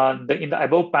 In the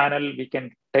above panel, we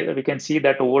can see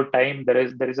that over time there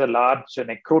is a large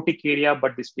necrotic area,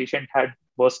 but this patient had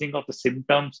worsening of the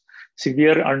symptoms,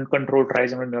 severe uncontrolled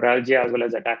trigeminal neuralgia, as well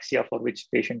as ataxia, for which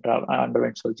patient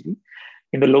underwent surgery.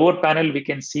 In the lower panel, we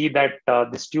can see that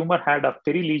this tumor had a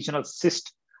perilesional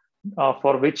cyst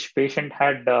for which patient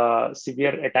had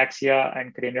severe ataxia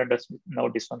and cranial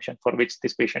nerve dysfunction, for which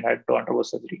this patient had to undergo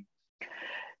surgery.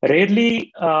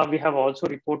 Rarely, we have also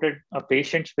reported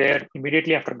patients where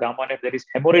immediately after gamma knife, there is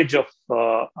hemorrhage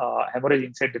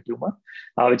inside the tumor,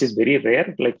 which is very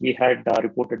rare. Like we had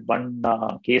reported one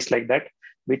case like that,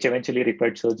 which eventually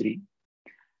required surgery.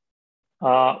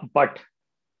 But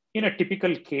in a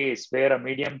typical case where a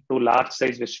medium to large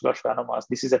size vestibular schwannomas,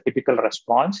 this is a typical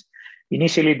response.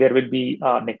 Initially, there will be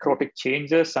necrotic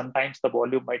changes. Sometimes the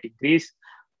volume might increase.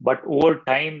 But over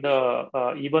time,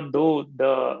 even though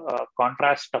the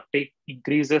contrast uptake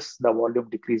increases, the volume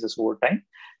decreases over time.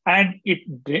 And it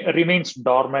remains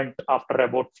dormant after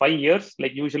about 5 years.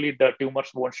 Like usually the tumors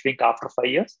won't shrink after 5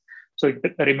 years. So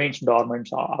it remains dormant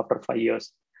after 5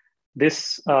 years.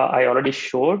 This I already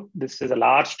showed. This is a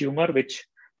large tumor which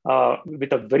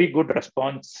with a very good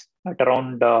response at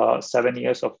around 7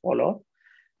 years of follow-up.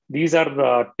 These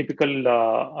are typical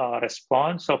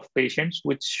response of patients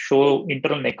which show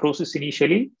internal necrosis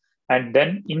initially and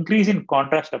then increase in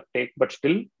contrast uptake, but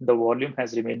still the volume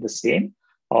has remained the same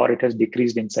or it has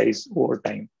decreased in size over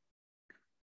time.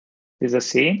 This is the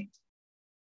same.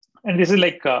 And this is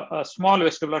like a small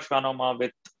vestibular schwannoma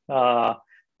with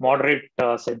moderate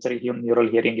sensory neural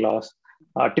hearing loss.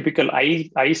 Typical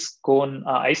ice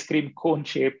cream cone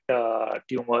shaped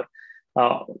tumor,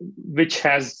 which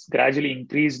has gradually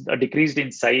decreased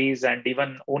in size, and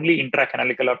even only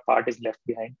intracanalicular part is left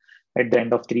behind at the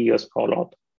end of 3 years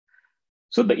follow-up.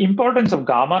 So the importance of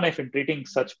gamma knife in treating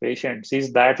such patients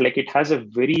is that like it has a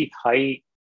very high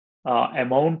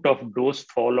amount of dose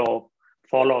follow-up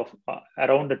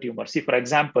around the tumor. See, for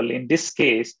example, in this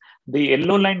case, the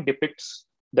yellow line depicts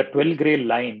the 12 gray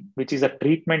line, which is a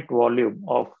treatment volume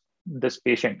of this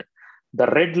patient. The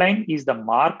red line is the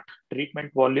marked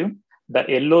treatment volume. The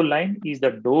yellow line is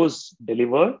the dose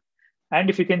delivered. And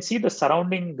if you can see the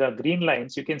surrounding green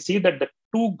lines, you can see that the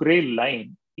 2 gray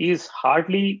line is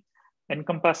hardly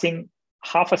encompassing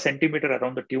half a centimeter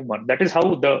around the tumor. That is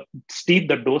how steep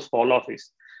the dose fall off is.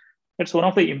 That's one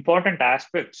of the important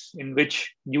aspects in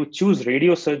which you choose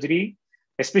radiosurgery,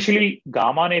 especially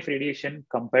gamma knife radiation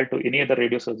compared to any other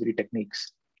radiosurgery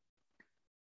techniques.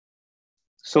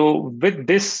 So with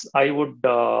this, I would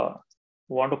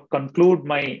want to conclude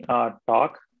my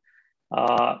talk.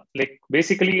 Like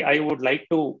basically, I would like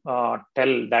to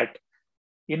tell that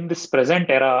in this present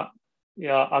era,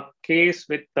 a case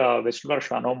with vestibular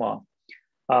schwannoma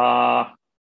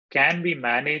can be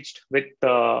managed with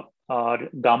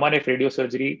gamma knife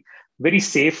radiosurgery very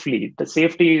safely. The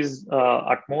safety is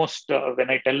at most when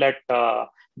I tell that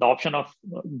the option of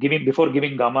before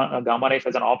giving gamma knife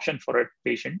as an option for a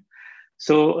patient.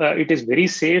 So it is very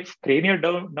safe. Cranial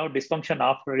nerve dysfunction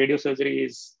after radiosurgery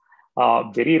is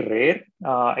very rare,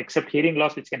 except hearing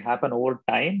loss, which can happen over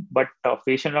time. But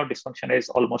facial nerve dysfunction is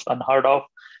almost unheard of,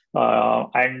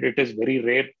 and it is very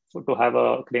rare to have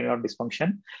a cranial nerve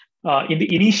dysfunction. In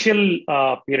the initial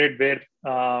period where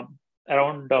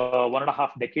around 1.5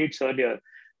 decades earlier,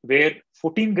 where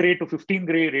 14 gray to 15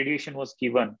 gray radiation was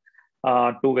given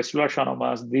to vestibular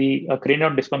schwannomas, the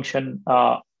cranial dysfunction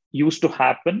used to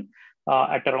happen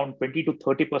at around 20 to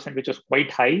 30%, which is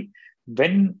quite high.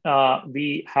 When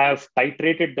we have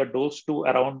titrated the dose to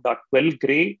around 12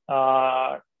 gray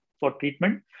for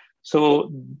treatment,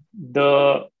 so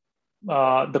the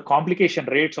complication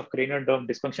rates of cranial nerve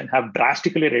dysfunction have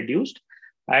drastically reduced,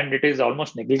 and it is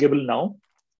almost negligible now.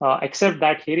 Except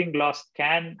that hearing loss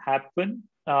can happen,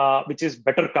 which is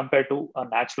better compared to a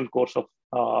natural course of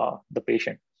the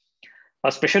patient.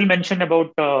 A special mention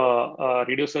about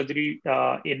radiosurgery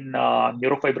in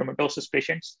neurofibromatosis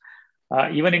patients.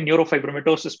 Even in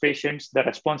neurofibromatosis patients, the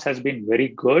response has been very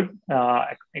good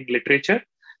in literature.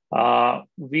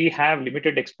 We have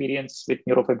limited experience with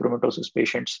neurofibromatosis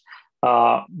patients,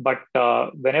 but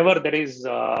whenever there is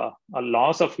a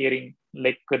loss of hearing,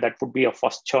 like that would be a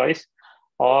first choice.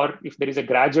 Or if there is a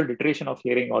gradual deterioration of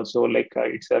hearing also, like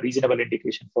it's a reasonable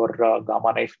indication for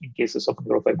gamma knife in cases of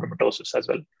neurofibromatosis as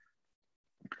well.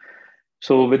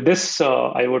 So with this,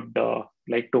 I would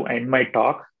like to end my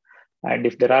talk. And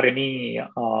if there are any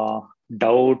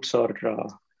doubts or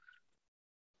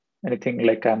anything,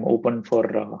 like I'm open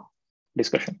for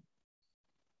discussion.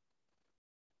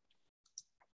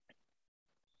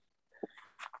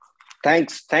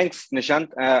 Thanks,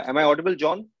 Nishanth. Am I audible,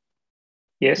 John?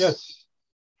 Yes.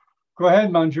 Go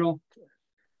ahead, Manjul.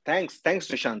 Thanks,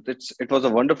 Nishanth. It was a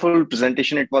wonderful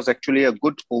presentation. It was actually a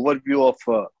good overview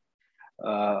of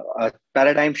a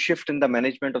paradigm shift in the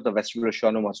management of the vestibular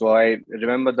schwannoma. So I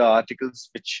remember the articles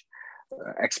which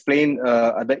explain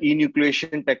the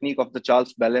enucleation technique of the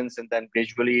Charles balance, and then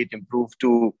gradually it improved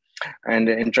to an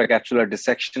intracapsular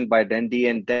dissection by Dendy.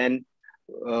 And then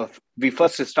we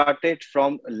first started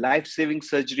from life-saving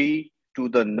surgery to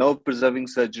the nerve-preserving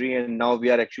surgery, and now we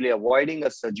are actually avoiding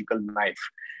a surgical knife.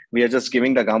 We are just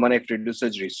giving the gamma knife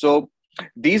radiosurgery. So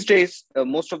these days,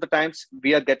 most of the times,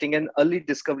 we are getting an early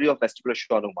discovery of vestibular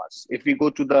schwannomas. If we go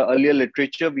to the earlier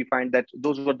literature, we find that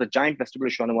those were the giant vestibular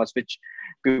schwannomas which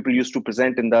people used to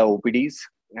present in the OPDs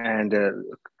and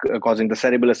causing the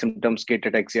cerebral symptoms,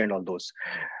 kataxia, and all those.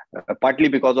 Partly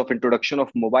because of introduction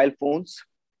of mobile phones,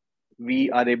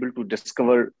 we are able to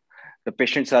discover the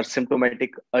patients are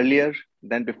symptomatic earlier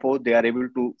than before. They are able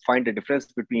to find the difference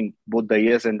between both the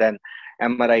ears, and then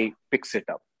MRI picks it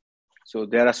up. So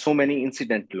there are so many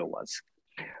incidental ones.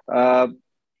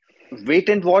 Wait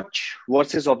and watch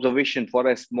versus observation for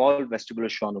a small vestibular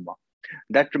schwannoma.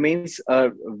 That remains a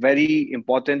very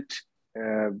important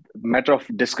matter of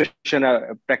discussion,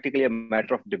 practically a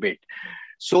matter of debate.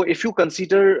 So if you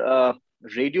consider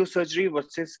radiosurgery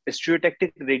versus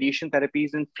stereotactic radiation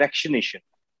therapies in fractionation,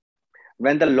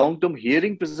 when the long-term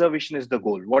hearing preservation is the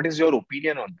goal, what is your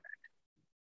opinion on that?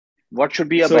 What should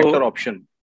be a better option?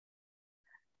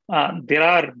 There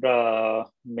are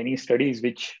many studies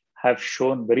which have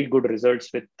shown very good results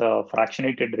with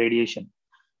fractionated radiation.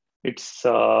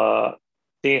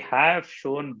 They have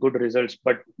shown good results,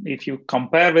 but if you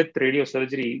compare with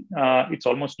radiosurgery, it's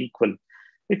almost equal.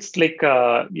 It's like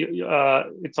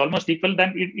it's almost equal.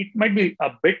 Then it might be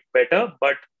a bit better,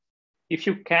 but if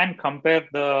you can compare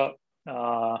the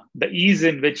ease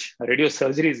in which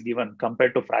radiosurgery is given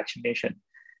compared to fractionation,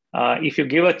 if you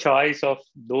give a choice of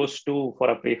those two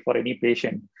for any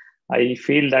patient, I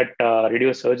feel that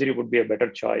radiosurgery would be a better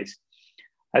choice.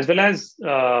 As well as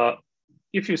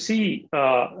if you see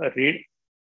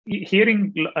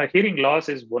hearing loss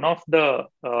is one of the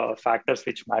factors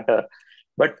which matter.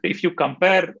 But if you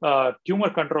compare tumor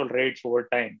control rates over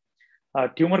time,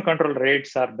 tumor control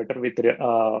rates are better with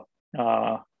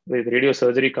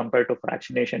radiosurgery compared to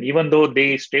fractionation, even though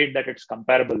they state that it's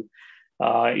comparable.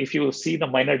 If you see the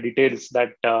minor details,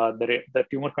 that the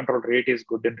tumor control rate is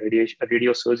good in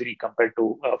radiosurgery compared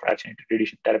to fractionated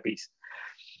radiation therapies.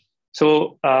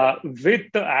 So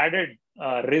with the added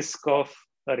risk of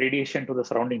radiation to the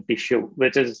surrounding tissue,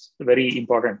 which is very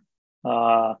important,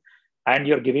 and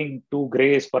you're giving 2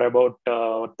 grays for about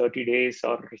 30 days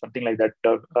or something like that,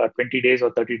 20 days or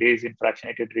 30 days in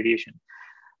fractionated radiation,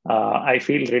 I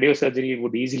feel radiosurgery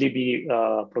would easily be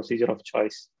a procedure of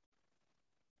choice.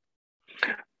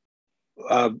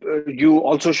 You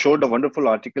also showed a wonderful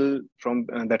article from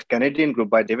that Canadian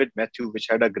group by David Matthew, which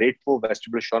had a grade 4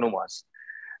 vestibular schwannomas,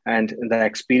 and the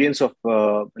experience of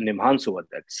Nimhan's over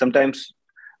that. Sometimes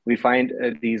we find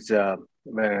these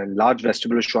large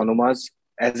vestibular schwannomas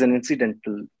as an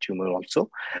incidental tumor also.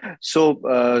 So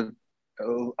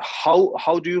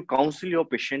how do you counsel your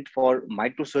patient for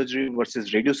microsurgery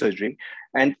versus radiosurgery?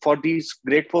 And for these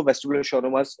grade 4 vestibular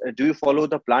schwannomas, do you follow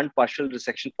the planned partial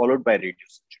resection followed by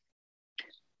radiosurgery?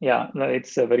 Yeah,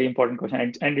 it's a very important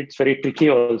question, and it's very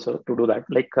tricky also to do that.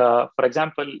 Like for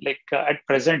example, at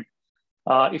present,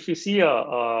 if you see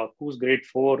who's grade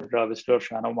 4 vestibular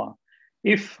schwannoma,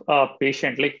 if a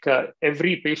patient,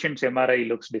 every patient's MRI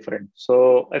looks different.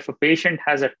 So if a patient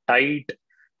has a tight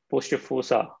posterior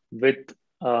fossa with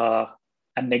a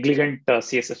negligent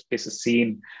CSF space is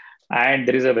seen, and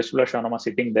there is a vestibular schwannoma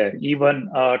sitting there, even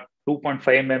 2.5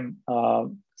 mm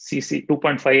cc,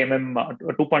 2.5 mm,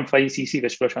 2.5 cc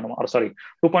vestibular schwannoma, or sorry,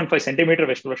 2.5 centimeter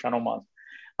vestibular schwannoma,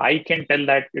 I can tell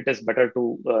that it is better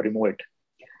to remove it.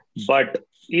 But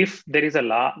if there is a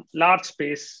large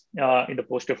space in the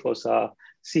posterior fossa,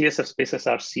 CSF spaces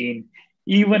are seen,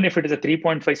 even if it is a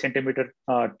 3.5 centimeter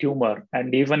tumor,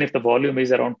 and even if the volume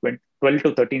is around 12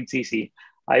 to 13 cc,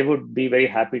 I would be very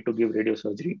happy to give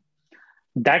radiosurgery.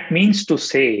 That means to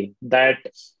say that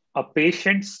a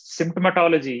patient's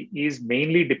symptomatology is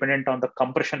mainly dependent on the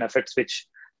compression effects which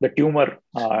the tumor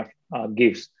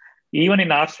gives. Even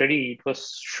in our study, it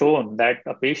was shown that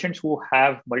patients who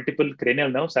have multiple cranial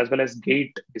nerves as well as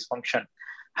gait dysfunction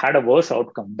had a worse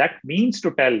outcome. That means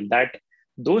to tell that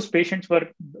those patients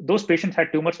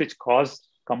had tumors which cause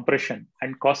compression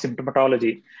and cause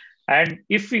symptomatology. And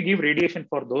if we give radiation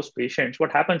for those patients,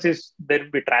 what happens is there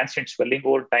will be transient swelling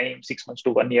over time, 6 months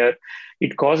to 1 year.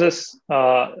 It causes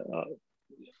severe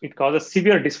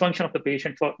dysfunction of the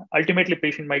patient. Ultimately,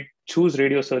 patient might choose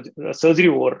surgery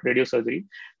over radiosurgery,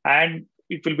 and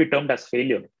it will be termed as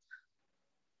failure.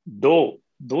 Though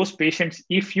those patients,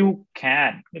 if you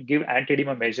can give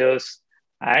anti-edema measures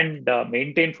and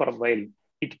maintain for a while,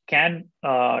 it can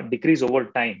decrease over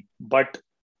time. But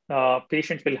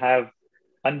patients will have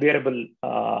unbearable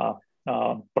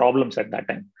problems at that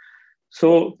time.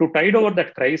 So to tide over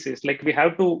that crisis, like we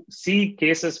have to see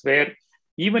cases where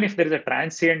even if there is a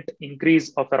transient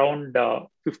increase of around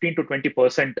 15 to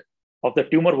 20% of the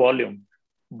tumor volume,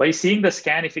 by seeing the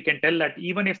scan, if you can tell that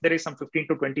even if there is some 15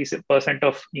 to 20%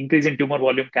 of increase in tumor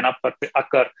volume can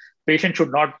occur, patient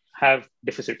should not have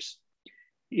deficits.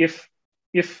 If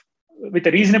with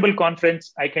a reasonable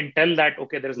confidence, I can tell that,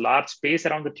 okay, there is large space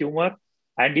around the tumor.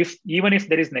 And even if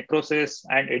there is necrosis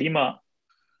and edema,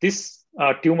 this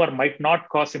tumor might not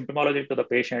cause symptomology to the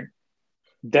patient,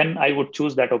 then I would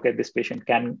choose that, okay, this patient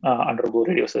can undergo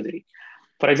radiosurgery.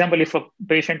 For example, if a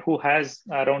patient who has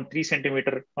around 3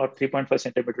 centimeter or 3.5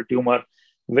 centimeter tumor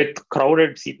with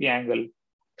crowded CP angle,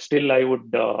 still I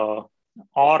would,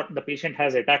 or the patient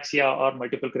has ataxia or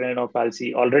multiple cranial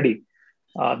palsy already,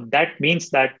 that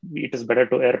means that it is better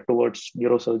to err towards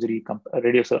neurosurgery,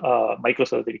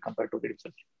 microsurgery compared to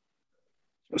radiosurgery.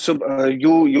 So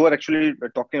you are actually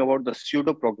talking about the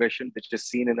pseudo progression, which is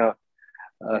seen in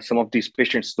some of these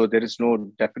patients. So there is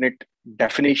no definite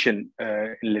definition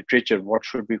in literature what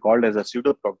should be called as a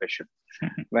pseudo progression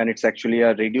when it's actually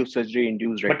a radiosurgery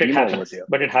induced edema over there.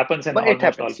 But it happens in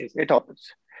almost all cases. It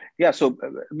happens. Yeah. So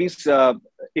means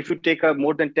if you take a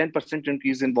more than 10%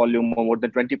 increase in volume or more than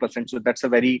 20%, so that's a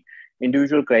very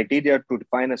individual criteria to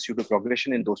define a pseudo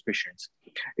progression in those patients.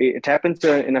 It happens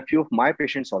in a few of my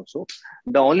patients also.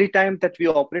 The only time that we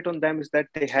operate on them is that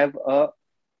they have a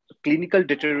clinical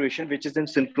deterioration which is in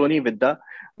synchrony with the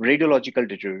radiological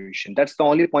deterioration. That's the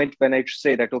only point when I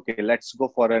say that, okay, let's go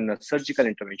for a surgical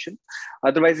intervention.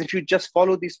 Otherwise, if you just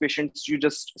follow these patients, you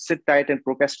just sit tight and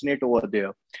procrastinate over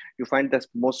there, you find that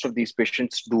most of these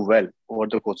patients do well over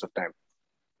the course of time.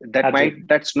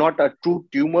 That's not a true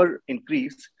tumor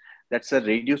increase, that's a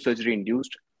radiosurgery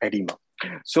induced edema.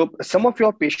 So some of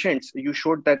your patients, you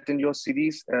showed that in your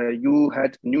series, you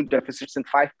had new deficits in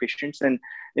 5 patients, and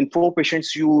in 4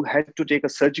 patients, you had to take a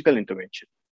surgical intervention.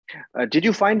 Did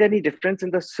you find any difference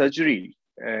in the surgery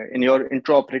in your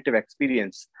intraoperative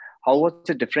experience? How was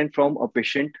it different from a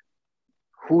patient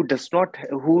who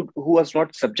was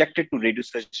not subjected to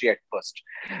radiosurgery at first?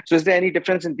 So is there any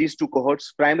difference in these 2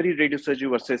 cohorts, primary radiosurgery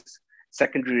versus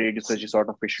secondary radiosurgery sort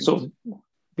of patients? So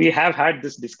we have had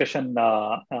this discussion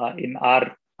in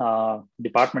our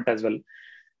department as well.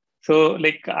 So,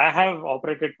 like, I have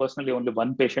operated personally only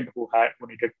 1 patient who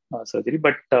needed surgery,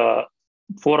 but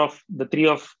 3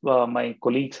 of my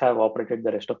colleagues have operated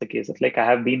the rest of the cases. Like, I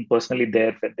have been personally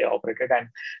there when they operated, and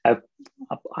I've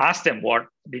asked them what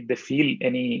did they feel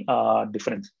any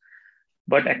difference.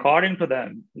 But according to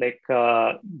them, like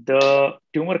the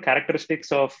tumor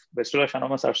characteristics of vestibular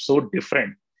schwannomas are so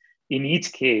different in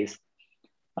each case.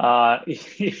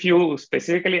 If you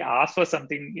specifically ask for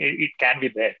something, it can be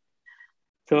there.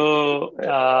 So,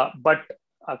 but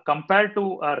compared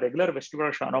to a regular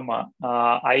vestibular schwannoma,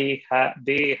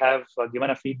 they have given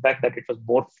a feedback that it was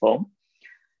more firm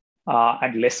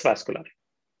and less vascular.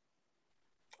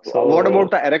 So, what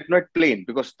about the arachnoid plane?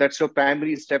 Because that's your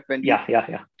primary step when you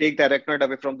take the arachnoid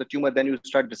away from the tumor, then you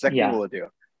start dissecting over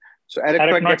there. So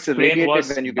arachnoid gets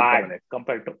irradiated when you get bad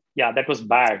compared to, that was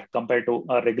bad compared to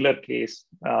a regular case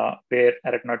where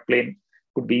arachnoid plane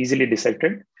could be easily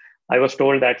dissected. I was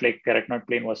told that like arachnoid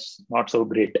plane was not so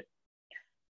great,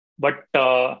 but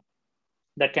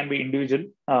that can be individual.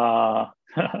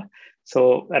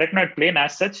 So arachnoid plane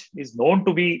as such is known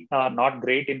to be not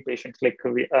great in patients. Like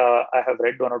I have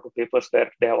read 1 or 2 papers where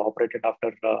they have operated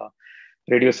after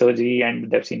radiosurgery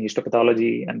and they've seen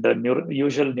histopathology, and the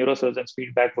usual neurosurgeon's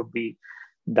feedback would be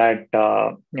that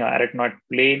arachnoid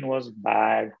plane was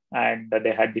bad and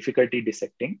they had difficulty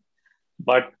dissecting.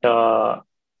 But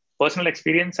personal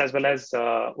experience as well as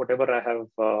whatever I have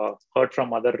heard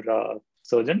from other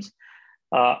surgeons,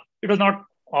 it was not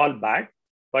all bad,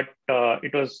 but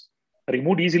it was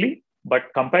removed easily. But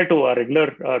compared to a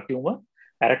regular tumor,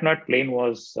 arachnoid plane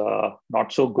was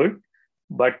not so good,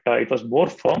 but it was more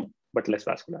firm but less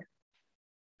vascular.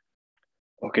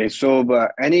 Okay, so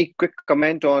any quick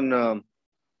comment on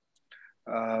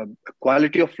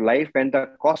quality of life and the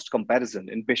cost comparison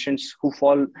in patients who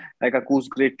fall like a Coos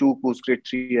grade 2, Coos grade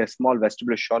 3, a small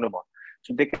vestibular schwannoma?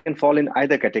 So they can fall in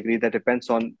either category. That depends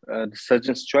on the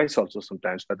surgeon's choice also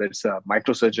sometimes, whether it's a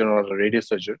microsurgeon or a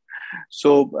radiosurgeon.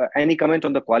 So any comment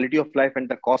on the quality of life and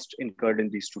the cost incurred in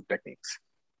these 2 techniques?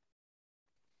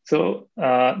 So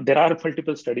there are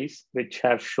multiple studies which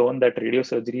have shown that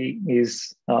radiosurgery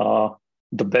is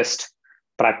the best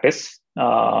practice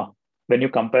when you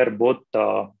compare both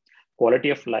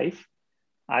quality of life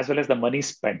as well as the money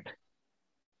spent.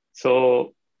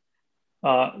 So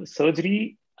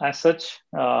surgery as such,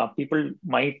 people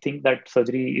might think that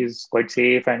surgery is quite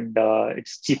safe and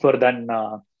it's cheaper than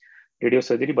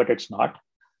radiosurgery, but it's not.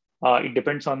 It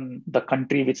depends on the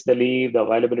country which they live, the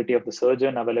availability of the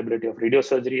surgeon, availability of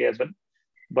radiosurgery as well.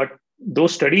 But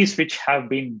those studies which have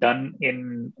been done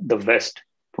in the West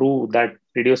prove that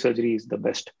radiosurgery is the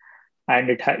best. And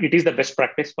it is the best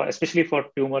practice, especially for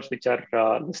tumors which are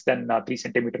less than 3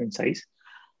 centimeter in size.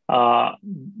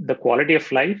 The quality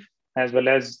of life as well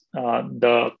as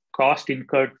the cost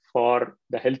incurred for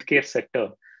the healthcare sector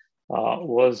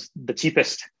was the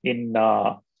cheapest in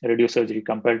radiosurgery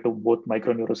compared to both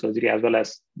microneurosurgery, as well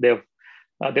as they've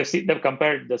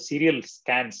compared the serial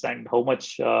scans and how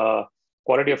much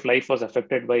quality of life was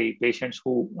affected by patients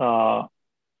who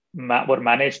were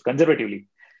managed conservatively.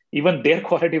 Even their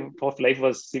quality of life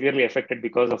was severely affected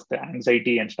because of the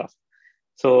anxiety and stuff.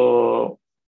 So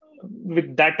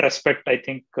with that respect, I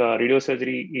think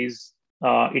radiosurgery is,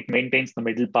 it maintains the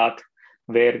middle path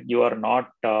where you are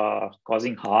not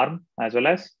causing harm, as well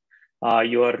as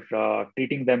you are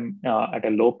treating them at a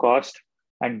low cost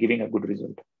and giving a good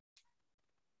result.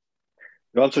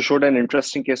 You also showed an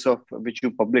interesting case of which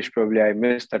you published, probably I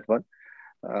missed that one,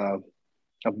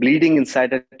 a bleeding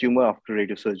inside a tumor after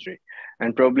radiosurgery.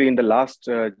 And probably in the last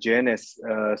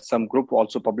JNS, some group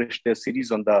also published their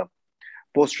series on the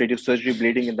post-radiosurgery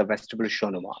bleeding in the vestibular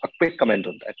schwannoma. A quick comment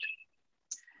on that.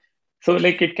 So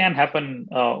like it can happen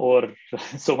over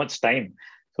so much time.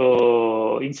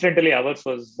 So incidentally, ours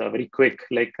was very quick.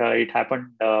 Like it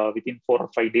happened within 4 or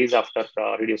 5 days after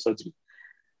radiosurgery.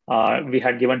 We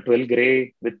had given 12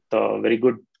 gray with very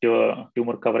good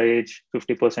tumor coverage,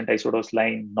 50% isodose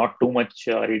line, not too much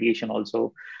radiation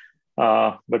also.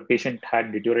 But patient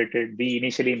had deteriorated. We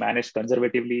initially managed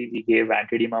conservatively. We gave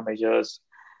antiedema measures,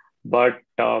 but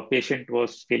patient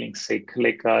was feeling sick.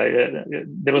 Like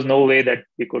there was no way that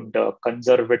we could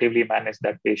conservatively manage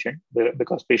that patient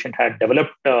because patient had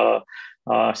developed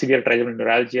severe trigeminal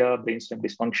neuralgia, brainstem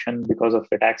dysfunction because of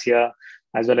ataxia,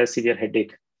 as well as severe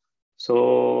headache.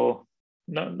 So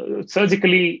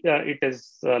surgically, it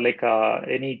is like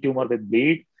any tumor with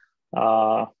bleed.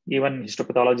 Even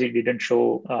histopathology didn't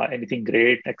show anything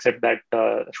great except that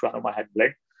schwannoma had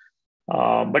bled.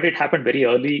 But it happened very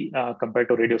early compared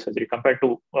to radiosurgery, compared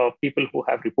to people who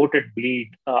have reported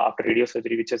bleed after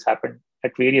radiosurgery, which has happened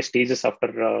at various stages after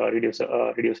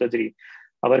radiosurgery.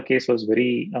 Our case was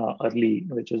very early,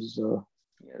 which is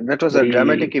that was a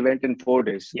dramatic event in 4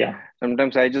 days. Yeah.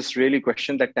 Sometimes I just really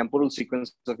question that temporal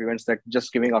sequence of events that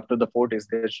just giving after the 4 days.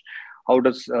 How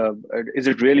does is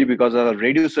it really because of a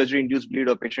radiosurgery induced bleed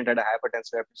or patient had a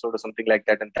hypertensive episode or something like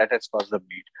that, and that has caused the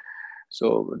bleed?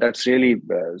 So that's really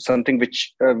something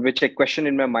which I question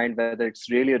in my mind, whether it's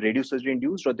really a radiosurgery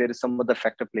induced or there is some other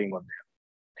factor playing on there.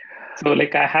 So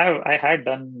like I had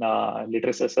done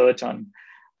literature search on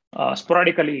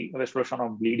sporadically vestibular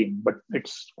schwannoma bleeding, but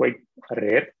it's quite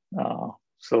rare.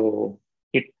 So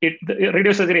the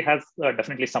radiosurgery has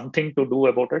definitely something to do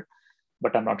about it,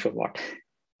 but I'm not sure what.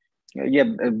 Yeah,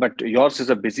 but yours is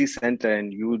a busy center,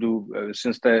 and you do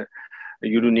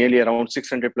you do nearly around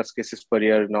 600 plus cases per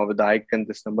year. Now with the icon,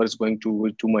 this number is going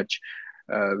to too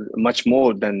much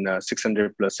more than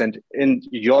 600 plus. And in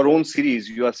your own series,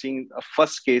 you are seeing a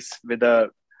first case with a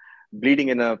bleeding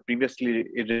in a previously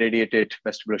irradiated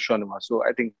vestibular schwannoma. So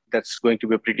I think that's going to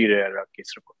be a pretty rare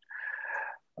case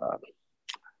report.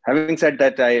 Having said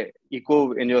that, I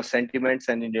echo in your sentiments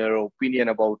and in your opinion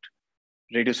about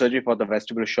radiosurgery for the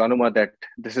vestibular schwannoma that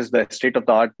this is the state of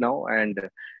the art now, and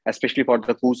especially for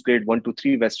the Coos grade 1 to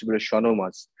 3 vestibular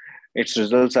schwannomas, its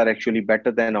results are actually better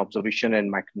than observation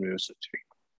and microneurosurgery.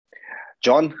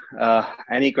 John,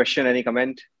 any question, any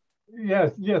comment?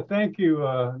 Yes, thank you,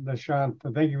 Nishanth.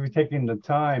 Thank you for taking the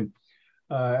time.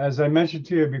 As I mentioned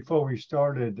to you before we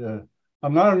started,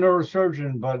 I'm not a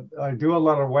neurosurgeon, but I do a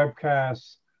lot of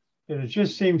webcasts. And it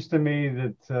just seems to me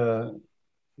that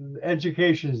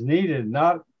education is needed,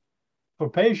 not for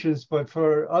patients, but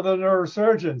for other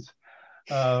neurosurgeons,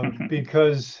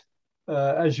 because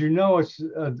as you know,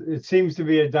 it seems to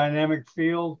be a dynamic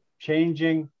field,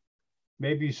 changing.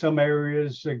 Maybe some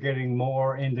areas are getting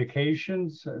more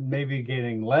indications, maybe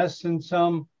getting less in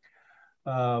some.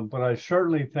 But I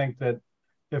certainly think that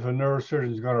if a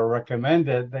neurosurgeon is going to recommend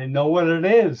it, they know what it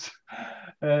is.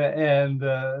 And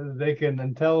they can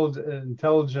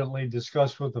intelligently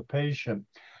discuss with the patient.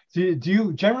 Do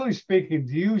you, generally speaking,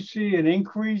 do you see an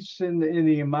increase in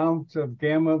the amount of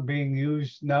gamma being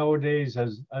used nowadays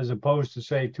as opposed to,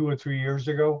 say, 2 or 3 years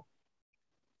ago?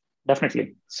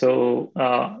 Definitely. So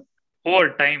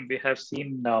over time, we have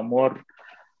seen more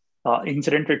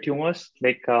incidental tumors,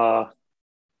 like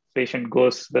patient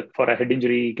goes for a head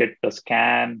injury, get a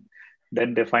scan,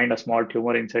 Then they find a small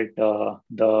tumor inside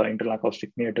the internal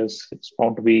acoustic meatus. It's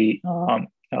found to be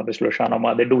vestibular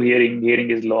schwannoma. They do hearing.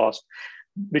 Hearing is lost,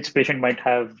 which patient might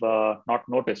have not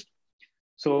noticed.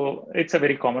 So it's a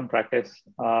very common practice.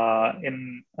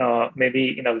 In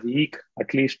maybe in a week,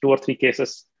 at least 2 or 3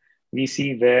 cases, we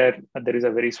see where there is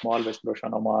a very small vestibular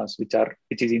schwannomas which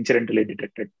is incidentally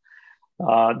detected.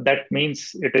 That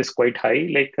means it is quite high.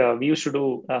 Like we used to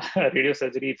do radio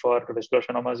surgery for vestibular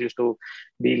schwannomas used to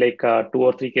be like 2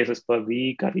 or 3 cases per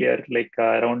week earlier, like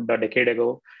around a decade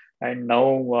ago, and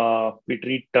now we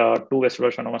treat 2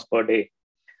 vestibular schwannomas per day.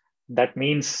 That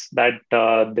means that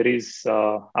there is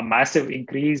a massive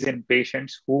increase in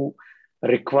patients who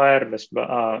require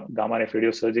gamma knife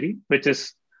radiosurgery, which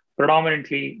is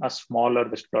predominantly a smaller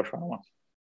vestibular schwannoma.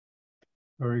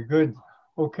 Very good.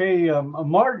 Okay,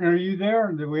 Martin, are you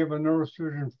there? We have a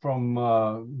neurosurgeon from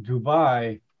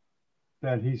Dubai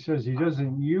that he says he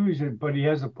doesn't use it, but he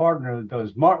has a partner that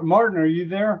does. Martin, are you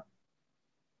there?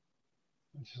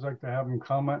 I'd just like to have him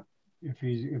comment if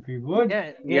he would.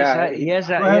 Yes,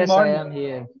 I am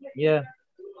here. Yeah.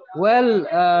 Well,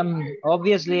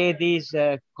 obviously these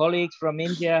colleagues from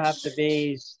India have to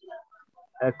be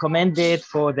commended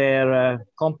for their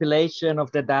compilation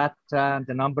of the data and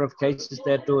the number of cases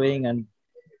they're doing, and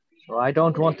so I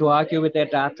don't want to argue with their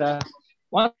data.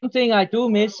 One thing I do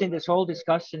miss in this whole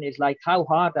discussion is like how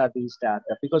hard are these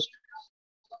data? Because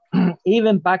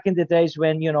even back in the days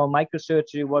when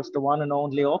microsurgery was the one and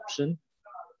only option,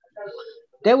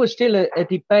 there was still a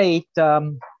debate.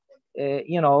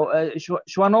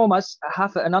 Schwannomas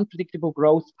have an unpredictable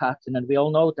growth pattern, and we all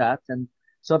know that. And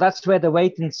so that's where the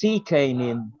wait and see came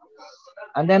in.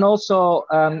 And then also,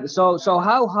 so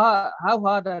how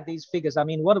hard are these figures? I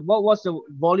mean, what was the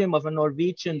volume of a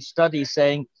Norwegian study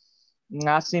saying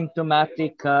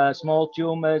asymptomatic small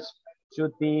tumors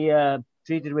should be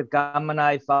treated with gamma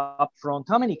knife up front?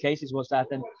 How many cases was that?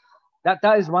 And that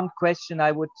is one question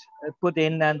I would put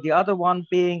in. And the other one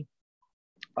being,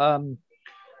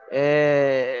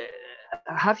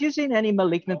 have you seen any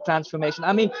malignant transformation?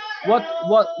 I mean,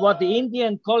 what the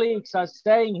Indian colleagues are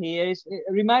saying here it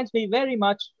reminds me very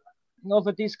much of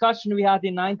a discussion we had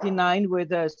in '99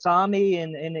 with Sami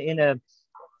in a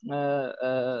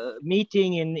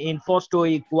meeting in Fosto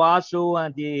Iguazu,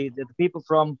 and the people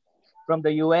from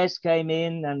the US came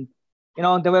in, and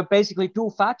there were basically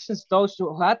two factions: those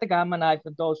who had the gamma knife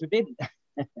and those who didn't.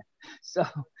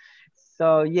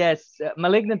 So yes,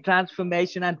 malignant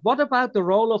transformation. And what about the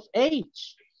role of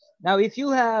age? Now, if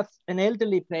you have an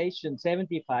elderly patient,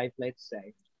 75, let's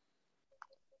say,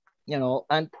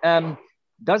 and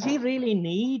does he really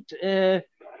need, I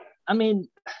mean,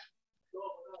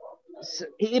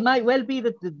 it might well be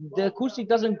that the acoustic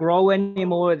doesn't grow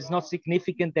anymore. It's not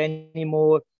significant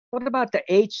anymore. What about the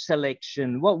age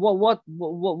selection?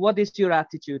 What is your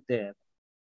attitude there?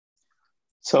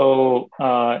 So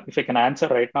if I can answer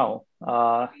right now,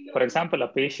 for example, a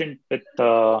patient with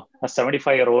a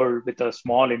 75-year-old with a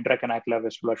small intracanacular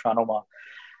vestibular schwannoma,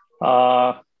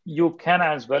 you can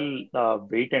as well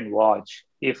wait and watch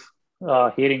if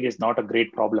hearing is not a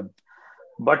great problem.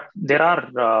 But there are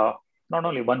not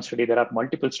only one study, there are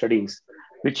multiple studies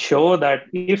which show that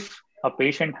if a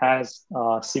patient has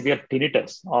severe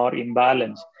tinnitus or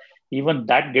imbalance, even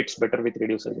that gets better with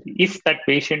radiosurgery. If that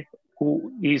patient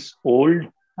who is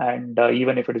old and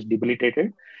even if it is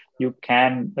debilitated, you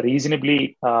can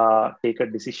reasonably take a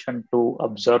decision to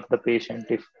observe the patient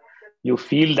if you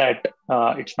feel that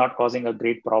it's not causing a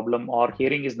great problem or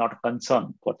hearing is not a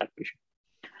concern for that patient.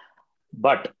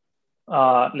 But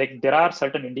like there are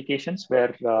certain indications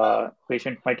where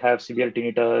patient might have severe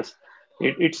tinnitus.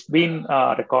 It's been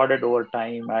recorded over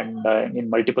time, and in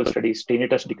multiple studies,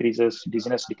 tinnitus decreases,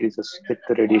 dizziness decreases with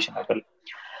the radiation as well.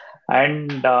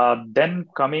 And then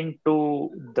coming to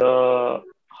the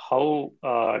how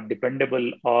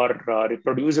dependable or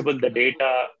reproducible the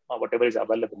data, whatever is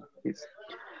available is.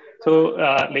 So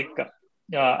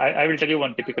I will tell you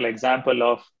one typical example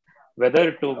of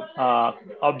whether to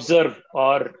observe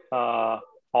or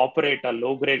operate a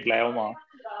low-grade glioma.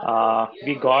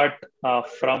 We got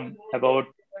from about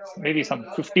maybe some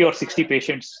 50 or 60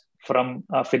 patients from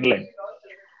Finland.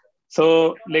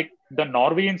 So like the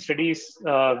Norwegian studies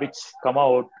which come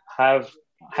out have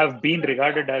been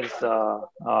regarded as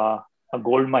a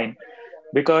gold mine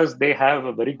because they have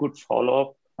a very good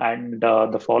follow-up, and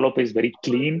the follow-up is very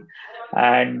clean,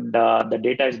 and the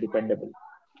data is dependable.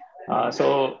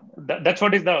 So that's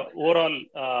what is the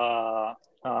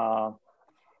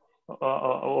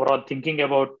overall thinking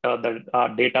about the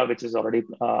data which is already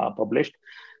published,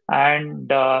 and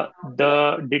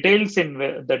the details in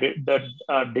the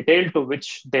detail to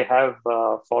which they have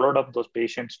followed up those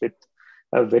patients with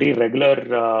very regular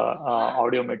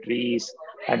audiometries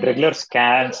and regular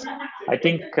scans, I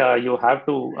think you have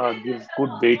to give good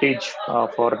weightage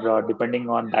for depending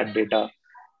on that data.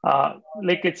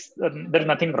 Like there's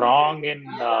nothing wrong in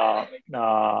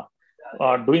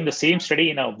doing the same study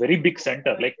in a very big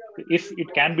center. Like if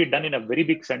it can be done in a very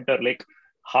big center, like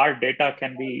hard data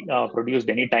can be produced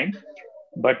anytime.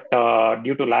 But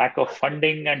due to lack of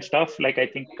funding and stuff, like I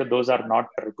think those are not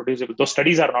reproducible. Those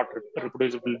studies are not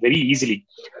reproducible very easily.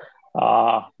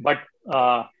 But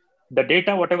the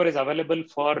data, whatever is available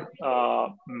for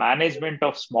management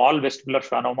of small vestibular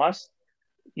schwannomas,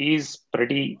 is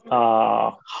pretty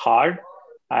hard,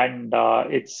 and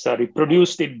it's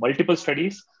reproduced in multiple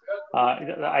studies.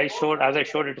 I showed,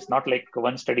 it is not like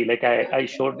one study. Like I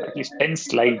showed at least 10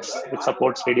 slides which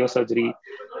supports radiosurgery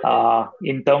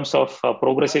in terms of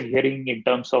progressive hearing, in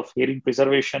terms of hearing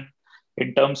preservation,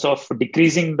 in terms of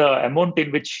decreasing the amount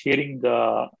in which hearing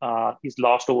is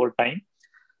lost over time.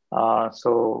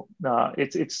 So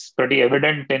it's pretty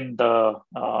evident in the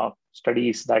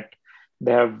studies that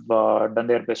they have done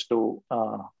their best to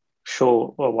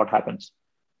show what happens.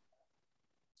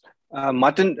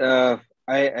 Martin,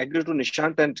 I agree to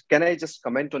Nishanth, and can I just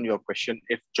comment on your question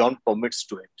if John permits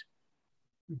to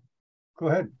it? Go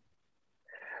ahead.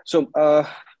 So,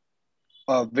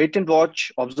 wait and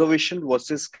watch observation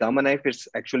versus gamma knife is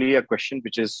actually a question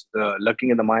which is lurking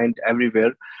in the mind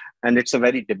everywhere, and it's a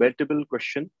very debatable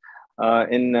question.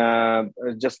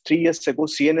 Just 3 years ago,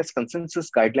 CNS consensus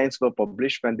guidelines were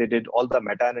published when they did all the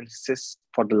meta-analysis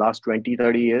for the last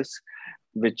 20-30 years,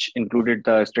 which included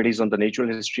the studies on the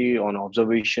natural history, on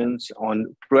observations,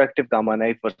 on proactive gamma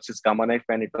knife versus gamma knife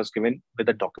when it was given with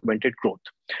a documented growth.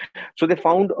 So they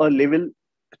found a level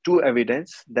 2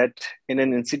 evidence that in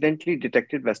an incidentally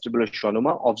detected vestibular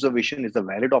schwannoma, observation is a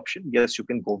valid option. Yes, you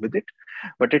can go with it,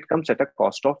 but it comes at a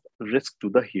cost of risk to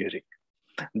the hearing.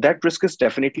 That risk is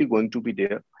definitely going to be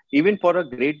there. Even for a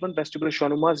grade 1 vestibular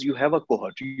schwannomas, you have a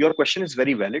cohort. Your question is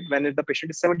very valid when the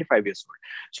patient is 75 years old.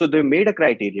 So they made a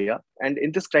criteria, and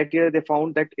in this criteria, they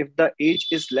found that if the age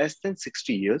is less than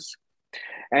 60 years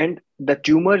and the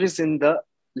tumor is in the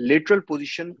lateral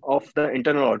position of the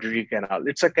internal auditory canal,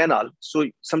 it's a canal. So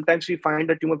sometimes we find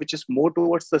a tumor which is more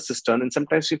towards the cistern, and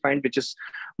sometimes we find which is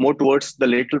more towards the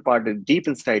lateral part, deep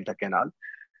inside the canal.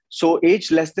 So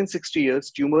age less than 60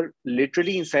 years, tumor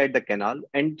literally inside the canal,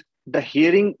 and the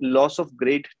hearing loss of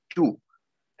grade 2,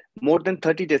 more than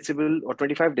 30 decibel or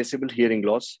 25 decibel hearing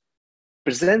loss,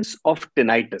 presence of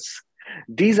tinnitus.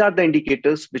 These are the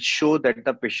indicators which show that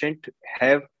the patient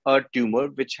have a tumor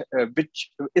which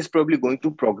is probably going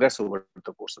to progress over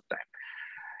the course of time.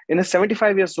 In a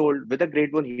 75 years old with a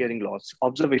grade 1 hearing loss,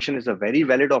 observation is a very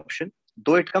valid option,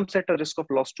 though it comes at a risk of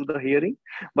loss to the hearing,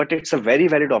 but it's a very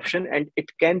valid option and it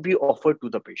can be offered to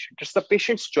the patient. It's the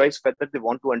patient's choice whether they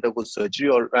want to undergo surgery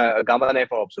or gamma knife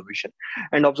or observation.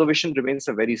 And observation remains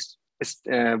a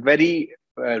very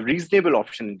reasonable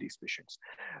option in these patients.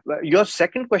 Your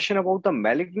second question about the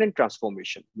malignant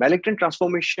transformation. Malignant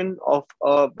transformation of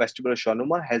a vestibular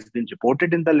schwannoma has been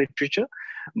reported in the literature,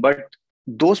 but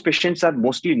those patients are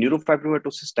mostly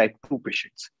neurofibromatosis type 2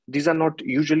 patients. These are not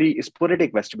usually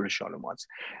sporadic vestibular schwannomas.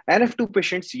 NF2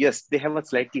 patients, yes, they have a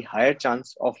slightly higher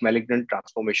chance of malignant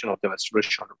transformation of the vestibular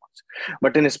schwannomas.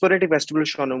 But in sporadic vestibular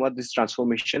schwannoma, this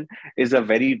transformation is a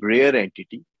very rare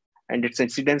entity, and its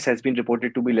incidence has been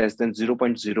reported to be less than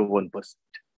 0.01%.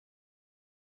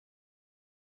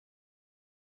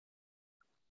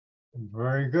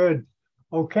 Very good.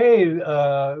 Okay,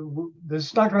 this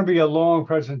is not going to be a long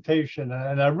presentation,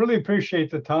 and I really appreciate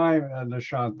the time,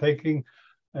 Nishanth, taking,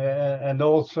 and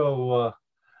also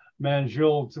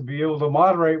Manjul to be able to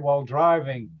moderate while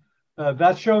driving.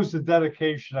 That shows the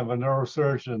dedication of a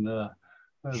neurosurgeon.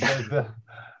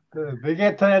 They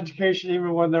get to education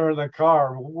even when they're in the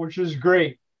car, which is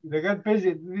great. They get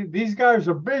busy. These guys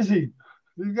are busy.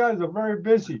 These guys are very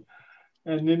busy.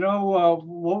 And you know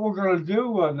what we're going to do,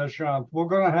 Nishanth? We're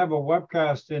going to have a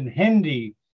webcast in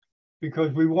Hindi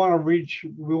because we want to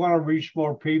reach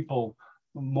more people,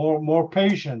 more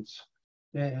patients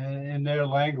in their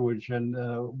language, and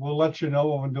we'll let you know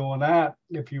when we're doing that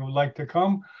if you would like to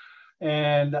come.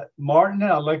 And Martin,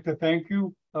 I'd like to thank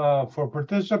you for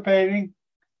participating,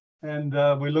 and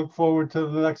we look forward to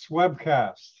the next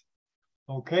webcast.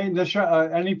 Okay,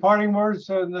 any parting words,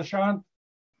 Nishanth?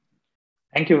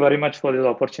 Thank you very much for this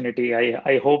opportunity.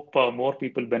 I hope more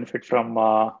people benefit from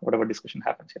whatever discussion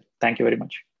happens here. Thank you very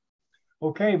much.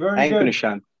 Okay, very good. Thank you,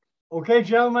 Nishanth. Okay,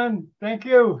 gentlemen, thank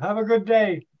you. Have a good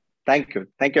day. Thank you.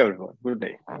 Thank you, everyone. Good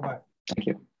day. Bye-bye. Thank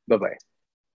you. Bye-bye.